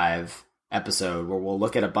deep dive episode where we'll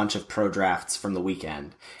look at a bunch of pro drafts from the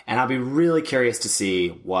weekend. And I'll be really curious to see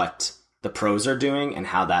what the pros are doing and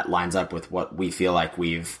how that lines up with what we feel like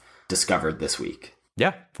we've discovered this week.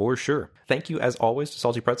 Yeah, for sure. Thank you, as always, to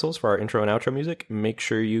Salty Pretzels for our intro and outro music. Make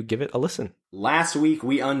sure you give it a listen. Last week,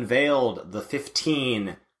 we unveiled the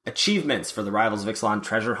 15 achievements for the Rivals of Ixalan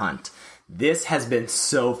treasure hunt. This has been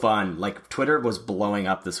so fun. Like, Twitter was blowing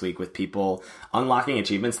up this week with people unlocking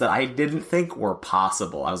achievements that I didn't think were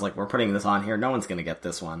possible. I was like, we're putting this on here. No one's going to get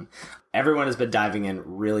this one. Everyone has been diving in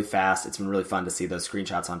really fast. It's been really fun to see those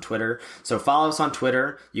screenshots on Twitter. So follow us on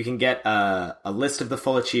Twitter. You can get a list of the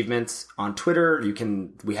full achievements on Twitter.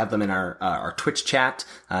 We have them in our Twitch chat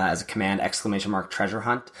as a command !treasure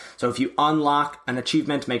hunt. So if you unlock an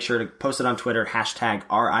achievement, make sure to post it on Twitter,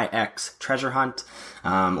 #RIX treasure hunt,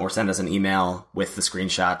 or send us an email with the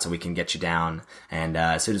screenshot so we can get you down. And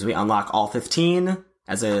as soon as we unlock all 15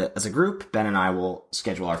 as a group, Ben and I will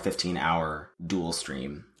schedule our 15-hour dual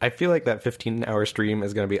stream. I feel like that 15-hour stream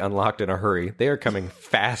is going to be unlocked in a hurry. They are coming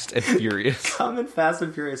fast and furious. Coming fast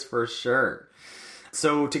and furious for sure.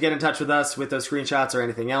 So to get in touch with us with those screenshots or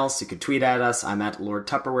anything else, you could tweet at us. I'm at Lord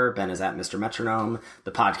Tupperware. Ben is at Mr. Metronome.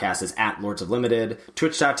 The podcast is at Lords of Limited.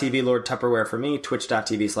 Twitch.tv Lord Tupperware for me.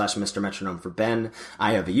 Twitch.tv/Mr. Metronome for Ben.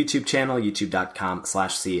 I have a YouTube channel,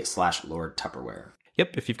 youtube.com/C/Lord Tupperware.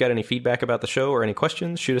 Yep, if you've got any feedback about the show or any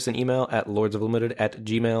questions, shoot us an email at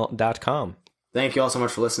lordsoflimited@gmail.com. Thank you all so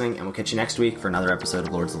much for listening, and we'll catch you next week for another episode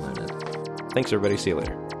of Lords of Limited. Thanks, everybody. See you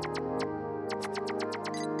later.